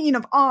queen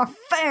of our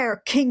fair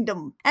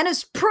kingdom. And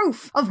as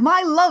proof of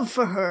my love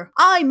for her,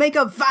 I make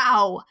a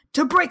vow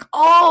to break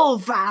all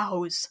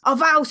vows. A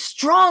vow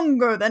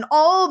stronger than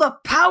all the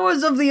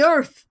powers of the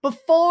earth.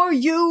 Before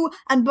you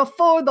and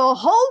before the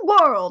whole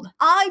world,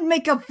 I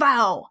make a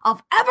vow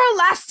of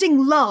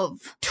everlasting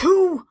love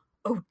to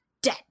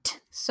Odette.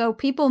 So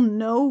people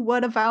know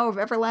what a vow of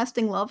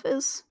everlasting love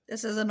is?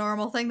 This is a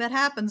normal thing that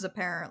happens,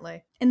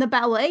 apparently. In the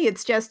ballet,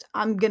 it's just,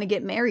 I'm gonna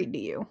get married to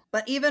you.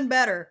 But even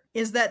better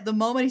is that the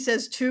moment he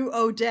says to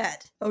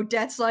Odette,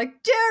 Odette's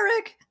like,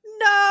 Derek,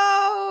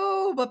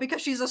 no! But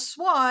because she's a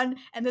swan,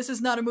 and this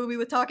is not a movie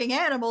with talking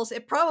animals,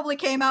 it probably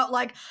came out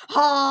like,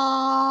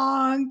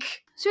 honk!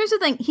 So here's the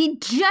thing, he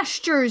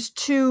gestures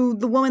to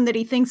the woman that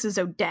he thinks is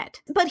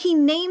Odette, but he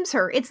names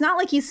her. It's not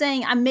like he's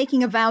saying, I'm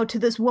making a vow to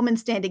this woman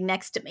standing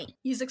next to me.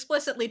 He's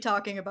explicitly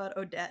talking about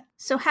Odette.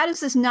 So how does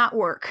this not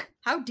work?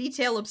 How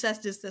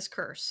detail-obsessed is this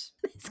curse?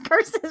 This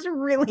curse is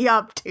really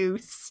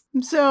obtuse.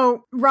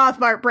 So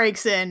Rothbart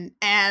breaks in,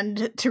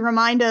 and to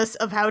remind us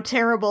of how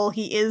terrible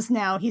he is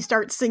now, he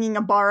starts singing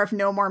a bar of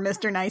No More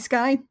Mr. Nice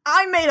Guy.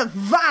 I made a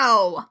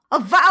vow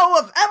of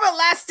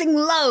everlasting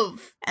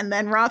love. And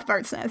then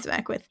Rothbart snaps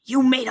back with,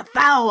 you made a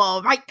vow,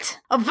 all right.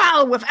 A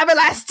vow of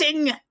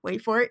everlasting,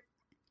 wait for it,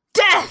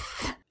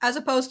 death. As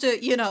opposed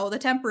to, you know, the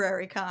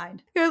temporary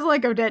kind. It was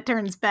like Odette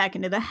turns back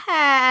into the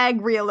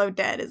hag, real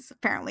Odette is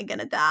apparently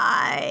gonna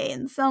die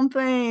and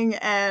something,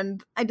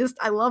 and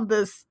I love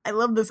this. I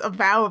love this, a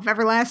vow of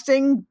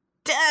everlasting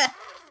death.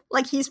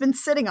 Like, he's been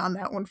sitting on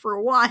that one for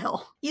a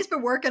while. He's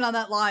been working on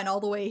that line all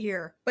the way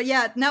here. But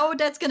yeah, now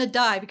Odette's gonna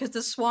die because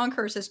this swan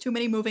curse has too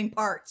many moving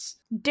parts.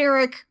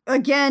 Derek,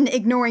 again,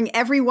 ignoring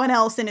everyone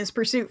else in his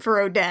pursuit for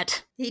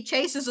Odette. He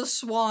chases a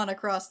swan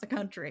across the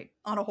country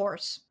on a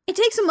horse. It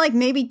takes him like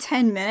maybe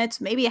 10 minutes,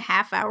 maybe a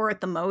half hour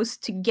at the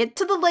most, to get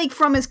to the lake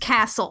from his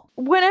castle.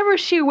 Whenever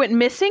she went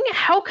missing,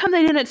 how come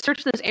they didn't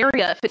search this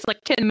area if it's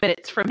like 10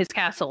 minutes from his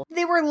castle?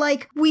 They were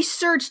like, we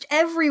searched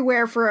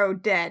everywhere for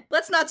Odette.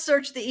 Let's not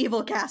search the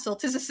evil castle.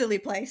 'Tis a silly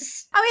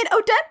place. I mean,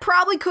 Odette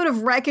probably could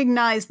have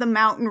recognized the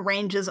mountain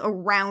ranges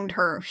around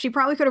her. She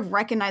probably could have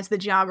recognized the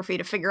geography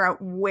to figure out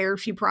where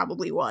she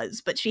probably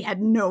was, but she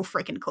had no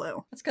freaking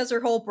clue. That's because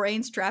her whole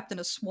brain's trapped in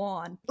a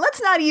swan.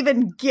 Let's not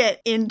even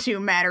get into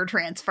matter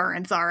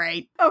transference,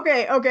 alright?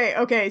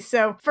 Okay,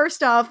 so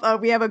first off,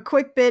 we have a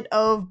quick bit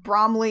of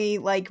Bromley,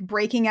 like,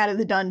 breaking out of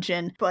the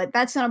dungeon, but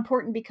that's not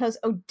important because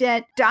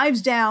Odette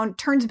dives down,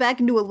 turns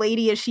back into a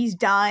lady as she's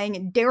dying,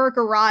 and Derek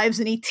arrives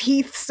and he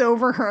teeths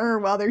over her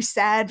while there's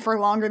sad for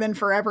longer than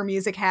forever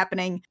music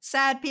happening.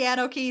 Sad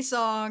piano key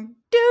song.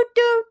 Do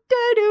do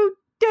do do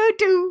do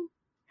do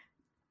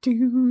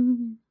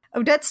do.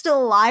 Odette's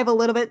still alive a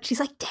little bit. She's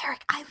like,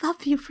 Derek, I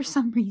love you for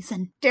some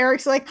reason.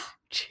 Derek's like,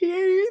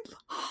 cheese.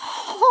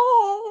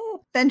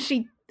 Then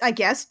she, I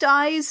guess,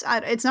 dies.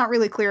 It's not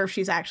really clear if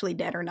she's actually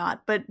dead or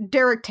not, but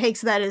Derek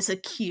takes that as a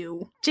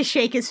cue to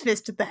shake his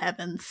fist at the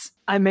heavens.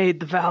 I made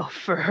the vow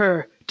for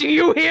her. Do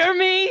you hear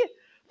me?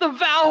 The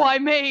vow I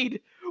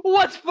made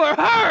was for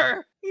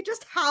her! He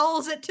just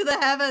howls it to the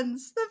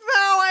heavens. The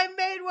vow I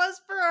made was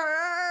for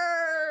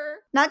her.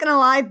 Not gonna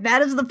lie,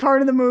 that is the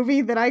part of the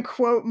movie that I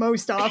quote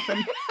most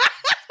often.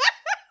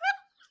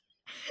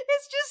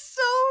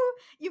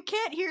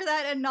 can't hear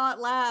that and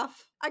not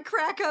laugh. I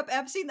crack up.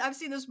 I've seen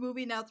this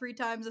movie now 3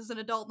 times as an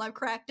adult, and I've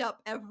cracked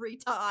up every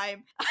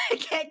time. I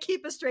can't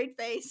keep a straight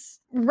face.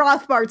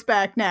 Rothbart's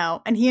back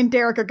now, and he and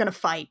Derek are gonna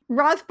fight.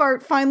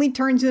 Rothbart finally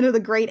turns into the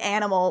Great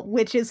Animal,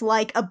 which is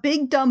like a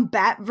big dumb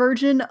bat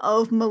version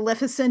of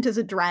Maleficent as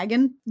a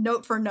dragon.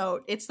 Note for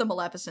note, it's the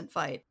Maleficent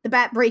fight. The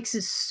bat breaks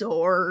his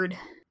sword.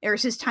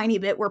 There's this tiny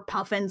bit where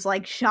Puffin's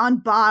like, Sean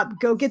Bob,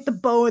 go get the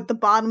bow at the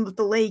bottom of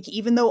the lake,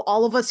 even though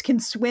all of us can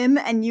swim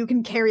and you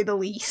can carry the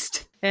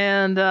least.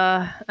 And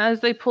as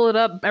they pull it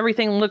up,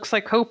 everything looks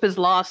like hope is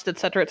lost,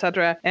 etc.,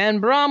 etc.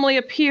 And Bromley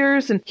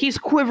appears, and he's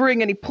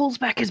quivering, and he pulls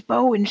back his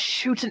bow and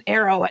shoots an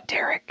arrow at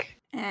Derek.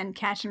 And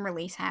catch and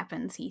release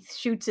happens. He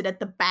shoots it at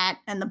the bat,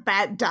 and the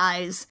bat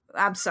dies.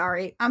 I'm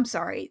sorry.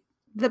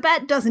 The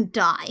bat doesn't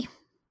die.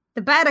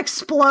 The bat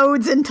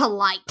explodes into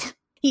light.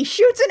 He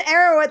shoots an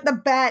arrow at the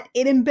bat,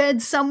 it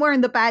embeds somewhere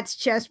in the bat's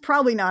chest,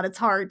 probably not its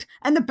heart,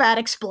 and the bat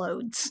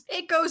explodes.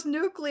 It goes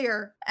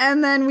nuclear.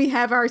 And then we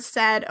have our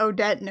sad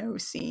Odette no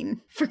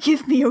scene.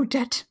 Forgive me,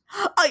 Odette.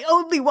 I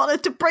only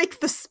wanted to break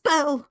the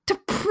spell, to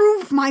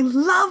prove my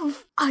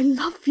love. I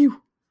love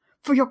you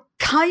for your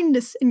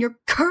kindness and your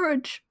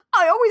courage.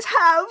 I always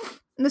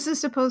have. This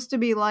is supposed to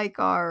be like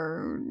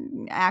our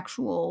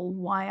actual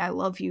why I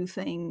love you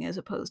thing as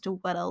opposed to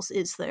what else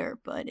is there,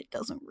 but it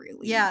doesn't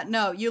really. Yeah,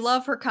 no, you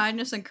love her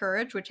kindness and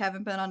courage, which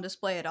haven't been on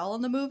display at all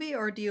in the movie,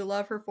 or do you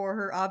love her for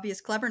her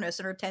obvious cleverness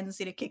and her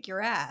tendency to kick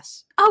your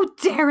ass? Oh,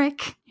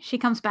 Derek! She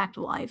comes back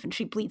to life and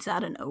she bleeds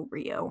out an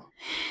Oreo.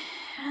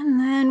 And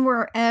then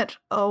we're at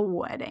a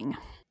wedding.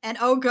 And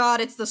oh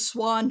god, it's the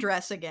swan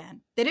dress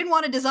again. They didn't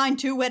want to design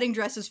 2 wedding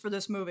dresses for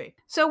this movie.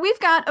 So we've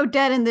got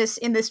Odette in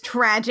this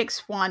tragic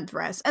swan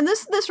dress, and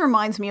this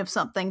reminds me of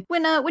something.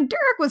 When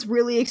Derek was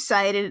really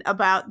excited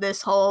about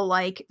this whole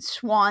like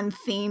swan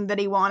theme that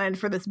he wanted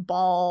for this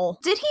ball,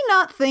 did he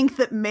not think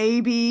that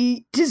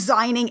maybe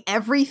designing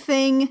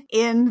everything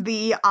in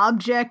the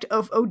object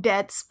of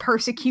Odette's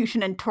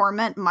persecution and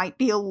torment might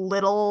be a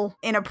little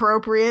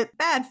inappropriate?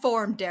 Bad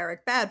form,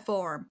 Derek, bad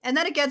form. And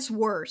then it gets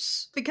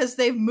worse because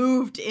they've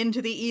moved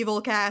into the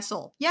evil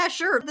castle. Yeah,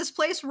 sure, this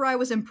place where I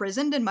was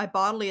imprisoned and my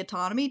bodily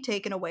autonomy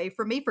taken away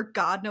from me for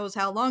God knows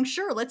how long,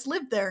 sure, let's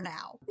live there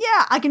now.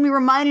 Yeah, I can be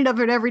reminded of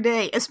it every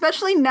day,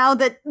 especially now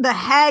that the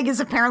hag is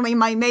apparently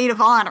my maid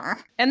of honor.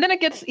 And then it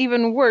gets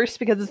even worse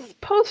because it's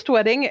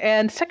post-wedding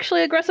and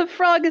sexually aggressive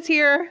frog is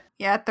here.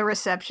 Yeah, at the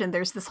reception,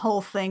 there's this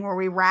whole thing where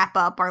we wrap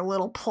up our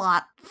little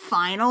plot.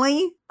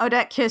 Finally,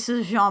 Odette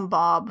kisses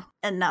Jean-Bob,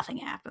 and nothing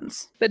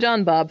happens. But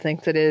John Bob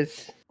thinks it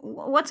is.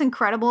 What's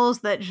incredible is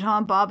that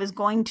Jean-Bob is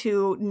going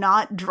to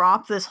not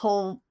drop this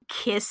whole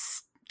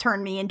kiss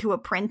turn me into a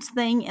prince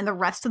thing in the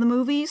rest of the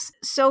movies.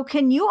 So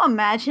can you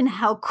imagine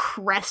how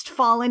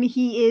crestfallen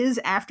he is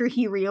after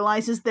he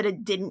realizes that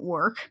it didn't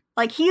work?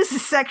 Like, he's a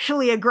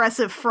sexually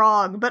aggressive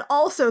frog, but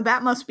also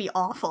that must be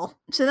awful.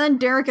 So then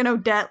Derek and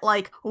Odette,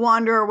 like,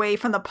 wander away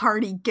from the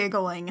party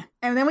giggling.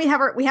 And then we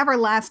have our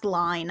last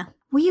line.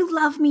 Will you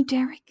love me,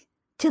 Derek?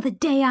 Till the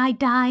day I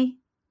die?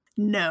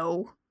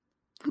 No.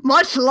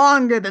 Much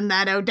longer than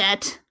that,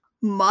 Odette.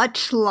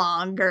 Much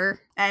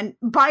longer. And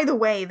by the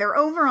way, they're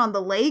over on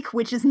the lake,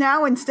 which is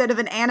now instead of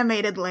an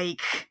animated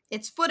lake.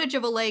 It's footage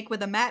of a lake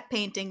with a matte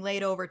painting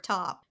laid over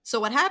top. So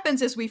what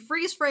happens is we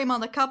freeze frame on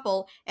the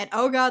couple, and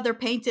oh god, they're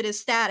painted as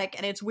static,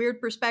 and it's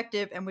weird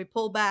perspective, and we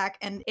pull back,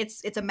 and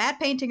it's a matte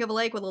painting of a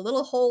lake with a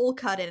little hole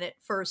cut in it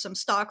for some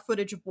stock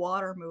footage of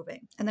water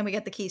moving. And then we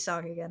get the key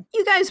song again.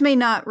 You guys may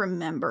not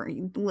remember,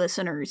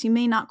 listeners, you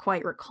may not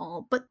quite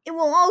recall, but it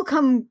will all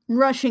come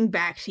rushing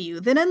back to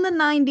you that in the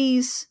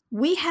 90s,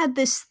 we had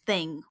this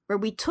thing where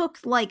we took,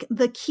 like,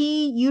 the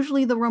key,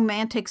 usually the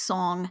romantic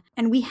song,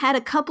 and we had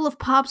a couple of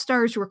pop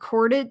stars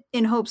record it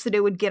in hopes that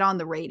it would get on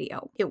the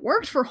radio. It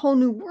worked for Whole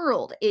New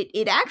World.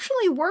 It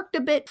actually worked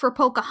a bit for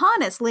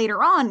Pocahontas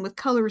later on with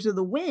Colors of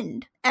the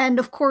Wind. And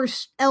of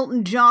course,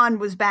 Elton John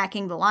was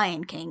backing The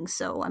Lion King,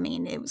 so, I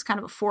mean, it was kind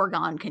of a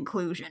foregone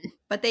conclusion.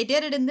 But they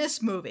did it in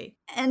this movie.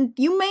 And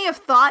you may have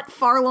thought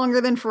Far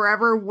Longer Than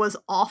Forever was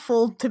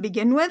awful to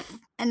begin with,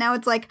 and now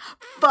it's like,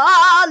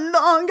 far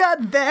longer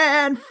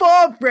than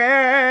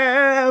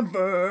forever.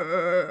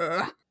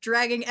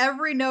 Dragging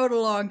every note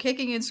along,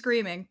 kicking and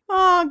screaming.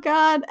 Oh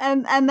god,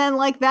 and then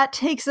like that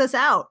takes us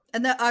out.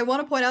 And I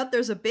want to point out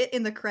there's a bit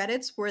in the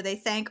credits where they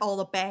thank all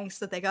the banks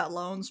that they got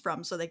loans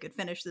from so they could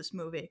finish this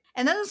movie.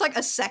 And then there's like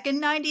a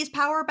second 90s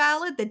power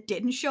ballad that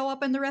didn't show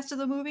up in the rest of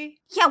the movie.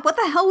 Yeah, what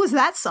the hell was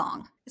that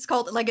song? It's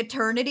called like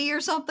Eternity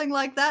or something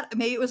like that.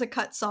 Maybe it was a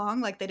cut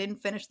song, like they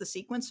didn't finish the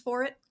sequence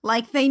for it.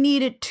 Like they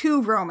needed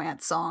 2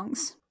 romance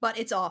songs. But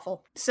it's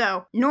awful.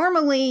 So,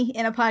 normally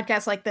in a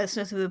podcast like this,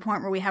 this is the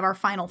point where we have our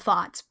final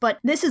thoughts. But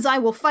this is I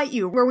Will Fight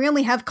You, where we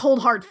only have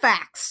cold hard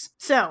facts.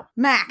 So,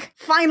 Mac,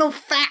 final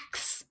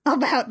facts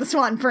about the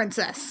Swan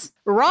Princess.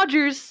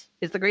 Rogers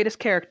is the greatest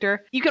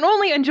character. You can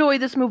only enjoy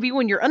this movie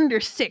when you're under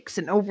 6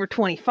 and over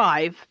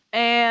 25.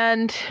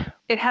 And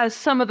it has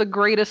some of the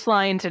greatest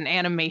lines in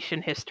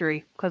animation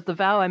history, because the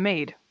vow I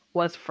made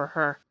was for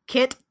her.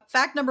 Kit?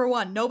 Fact number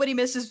 1, nobody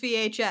misses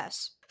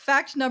VHS.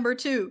 Fact number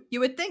 2. You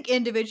would think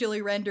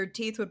individually rendered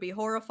teeth would be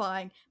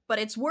horrifying, but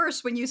it's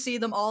worse when you see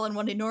them all in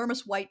one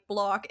enormous white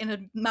block in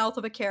the mouth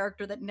of a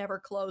character that never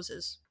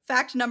closes.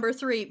 Fact number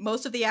 3.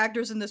 Most of the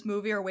actors in this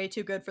movie are way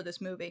too good for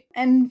this movie.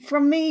 And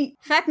from me,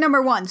 fact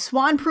number 1,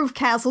 swan-proof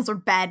castles are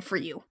bad for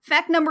you.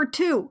 Fact number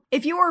 2,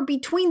 if you are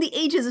between the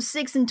ages of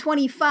 6 and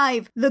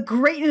 25, the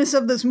greatness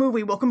of this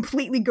movie will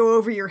completely go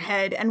over your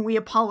head, and we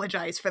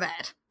apologize for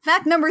that.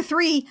 Fact number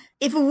 3,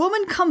 if a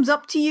woman comes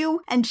up to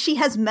you and she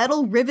has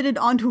metal riveted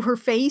onto her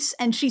face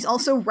and she's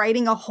also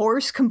riding a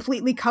horse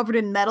completely covered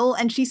in metal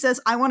and she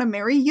says, I want to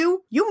marry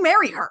you, you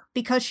marry her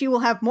because she will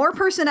have more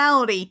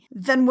personality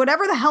than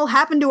whatever the hell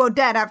happened to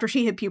Odette after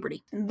she hit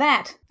puberty. And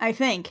that, I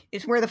think,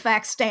 is where the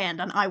facts stand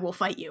on I Will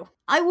Fight You.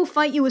 I Will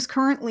Fight You is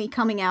currently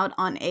coming out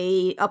on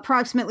a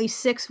approximately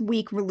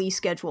 6-week release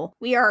schedule.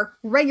 We are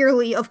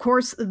regularly, of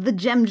course, the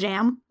Gem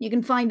Jam. You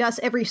can find us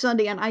every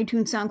Sunday on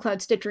iTunes,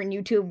 SoundCloud, Stitcher, and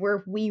YouTube,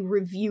 where we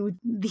review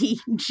the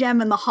Gem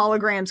and the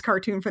Holograms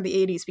cartoon from the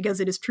 80s because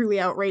it is truly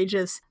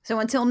outrageous. So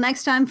until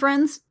next time,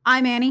 friends,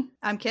 I'm Annie.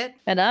 I'm Kit.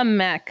 And I'm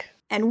Mac.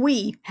 And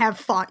we have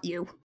fought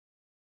you.